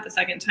butchered that the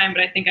second time,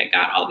 but I think I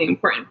got all the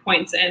important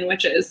points in,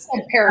 which is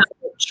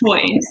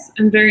choice.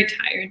 I'm very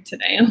tired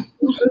today. I'm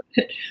a little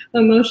bit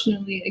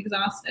emotionally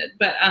exhausted,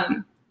 but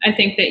I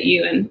think that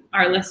you and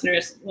our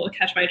listeners will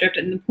catch my drift.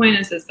 And the point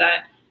is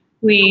that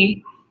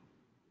we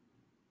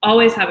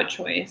always have a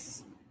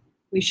choice.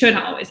 We should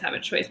always have a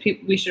choice.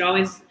 We should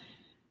always,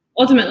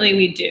 ultimately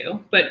we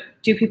do, but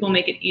do people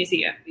make it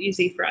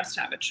easy for us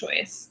to have a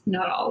choice?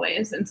 Not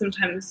always. And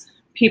sometimes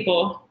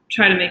people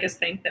try to make us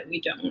think that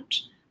we don't.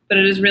 But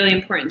it is really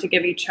important to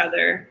give each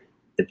other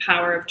the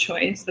power of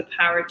choice, the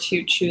power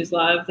to choose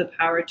love, the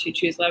power to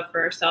choose love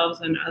for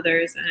ourselves and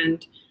others.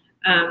 And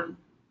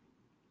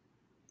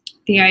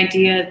the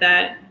idea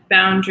that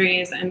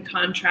boundaries and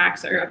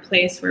contracts are a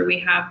place where we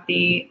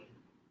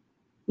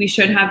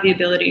should have the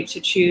ability to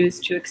choose,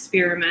 to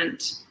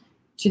experiment,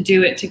 to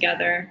do it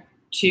together,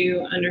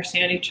 to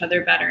understand each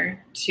other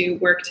better, to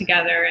work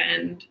together.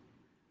 And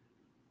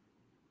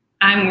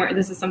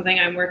this is something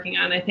I'm working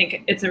on. I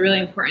think it's really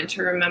important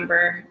to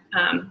remember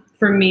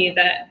for me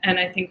that, and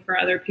I think for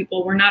other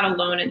people, we're not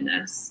alone in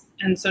this.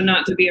 And so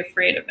not to be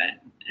afraid of it.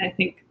 I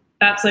think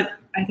that's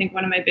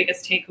one of my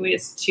biggest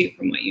takeaways too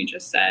from what you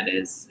just said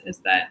is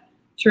that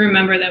to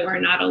remember that we're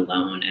not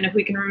alone. And if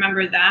we can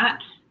remember that,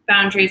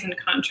 boundaries and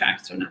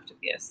contracts don't have to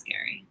be as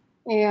scary.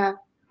 Yeah,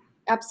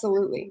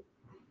 absolutely.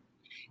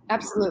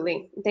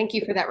 Absolutely. Thank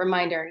you for that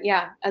reminder.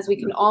 Yeah, as we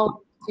can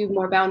all do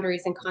more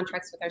boundaries and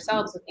contracts with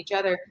ourselves, with each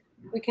other,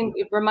 we can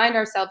remind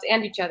ourselves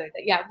and each other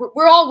that, yeah,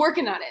 we're all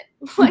working on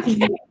it. Like,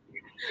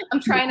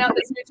 I'm trying out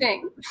this new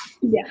thing.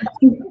 Yeah.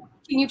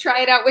 Can you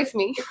try it out with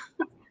me?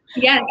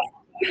 Yes.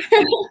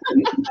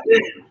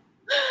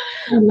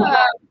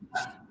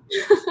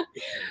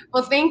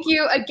 Well, thank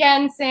you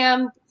again,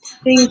 Sam.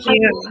 Thank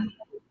you.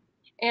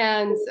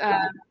 And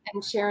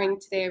sharing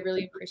today. I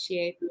really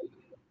appreciate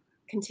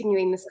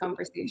continuing this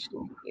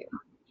conversation with you.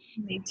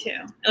 Me too.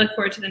 I look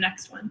forward to the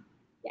next one.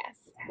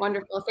 Yes.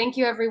 Wonderful. Thank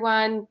you,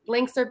 everyone.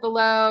 Links are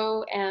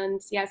below.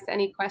 And yes,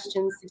 any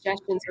questions,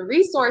 suggestions, or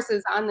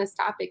resources on this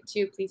topic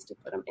too, please do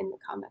put them in the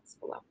comments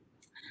below.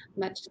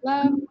 Much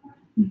love.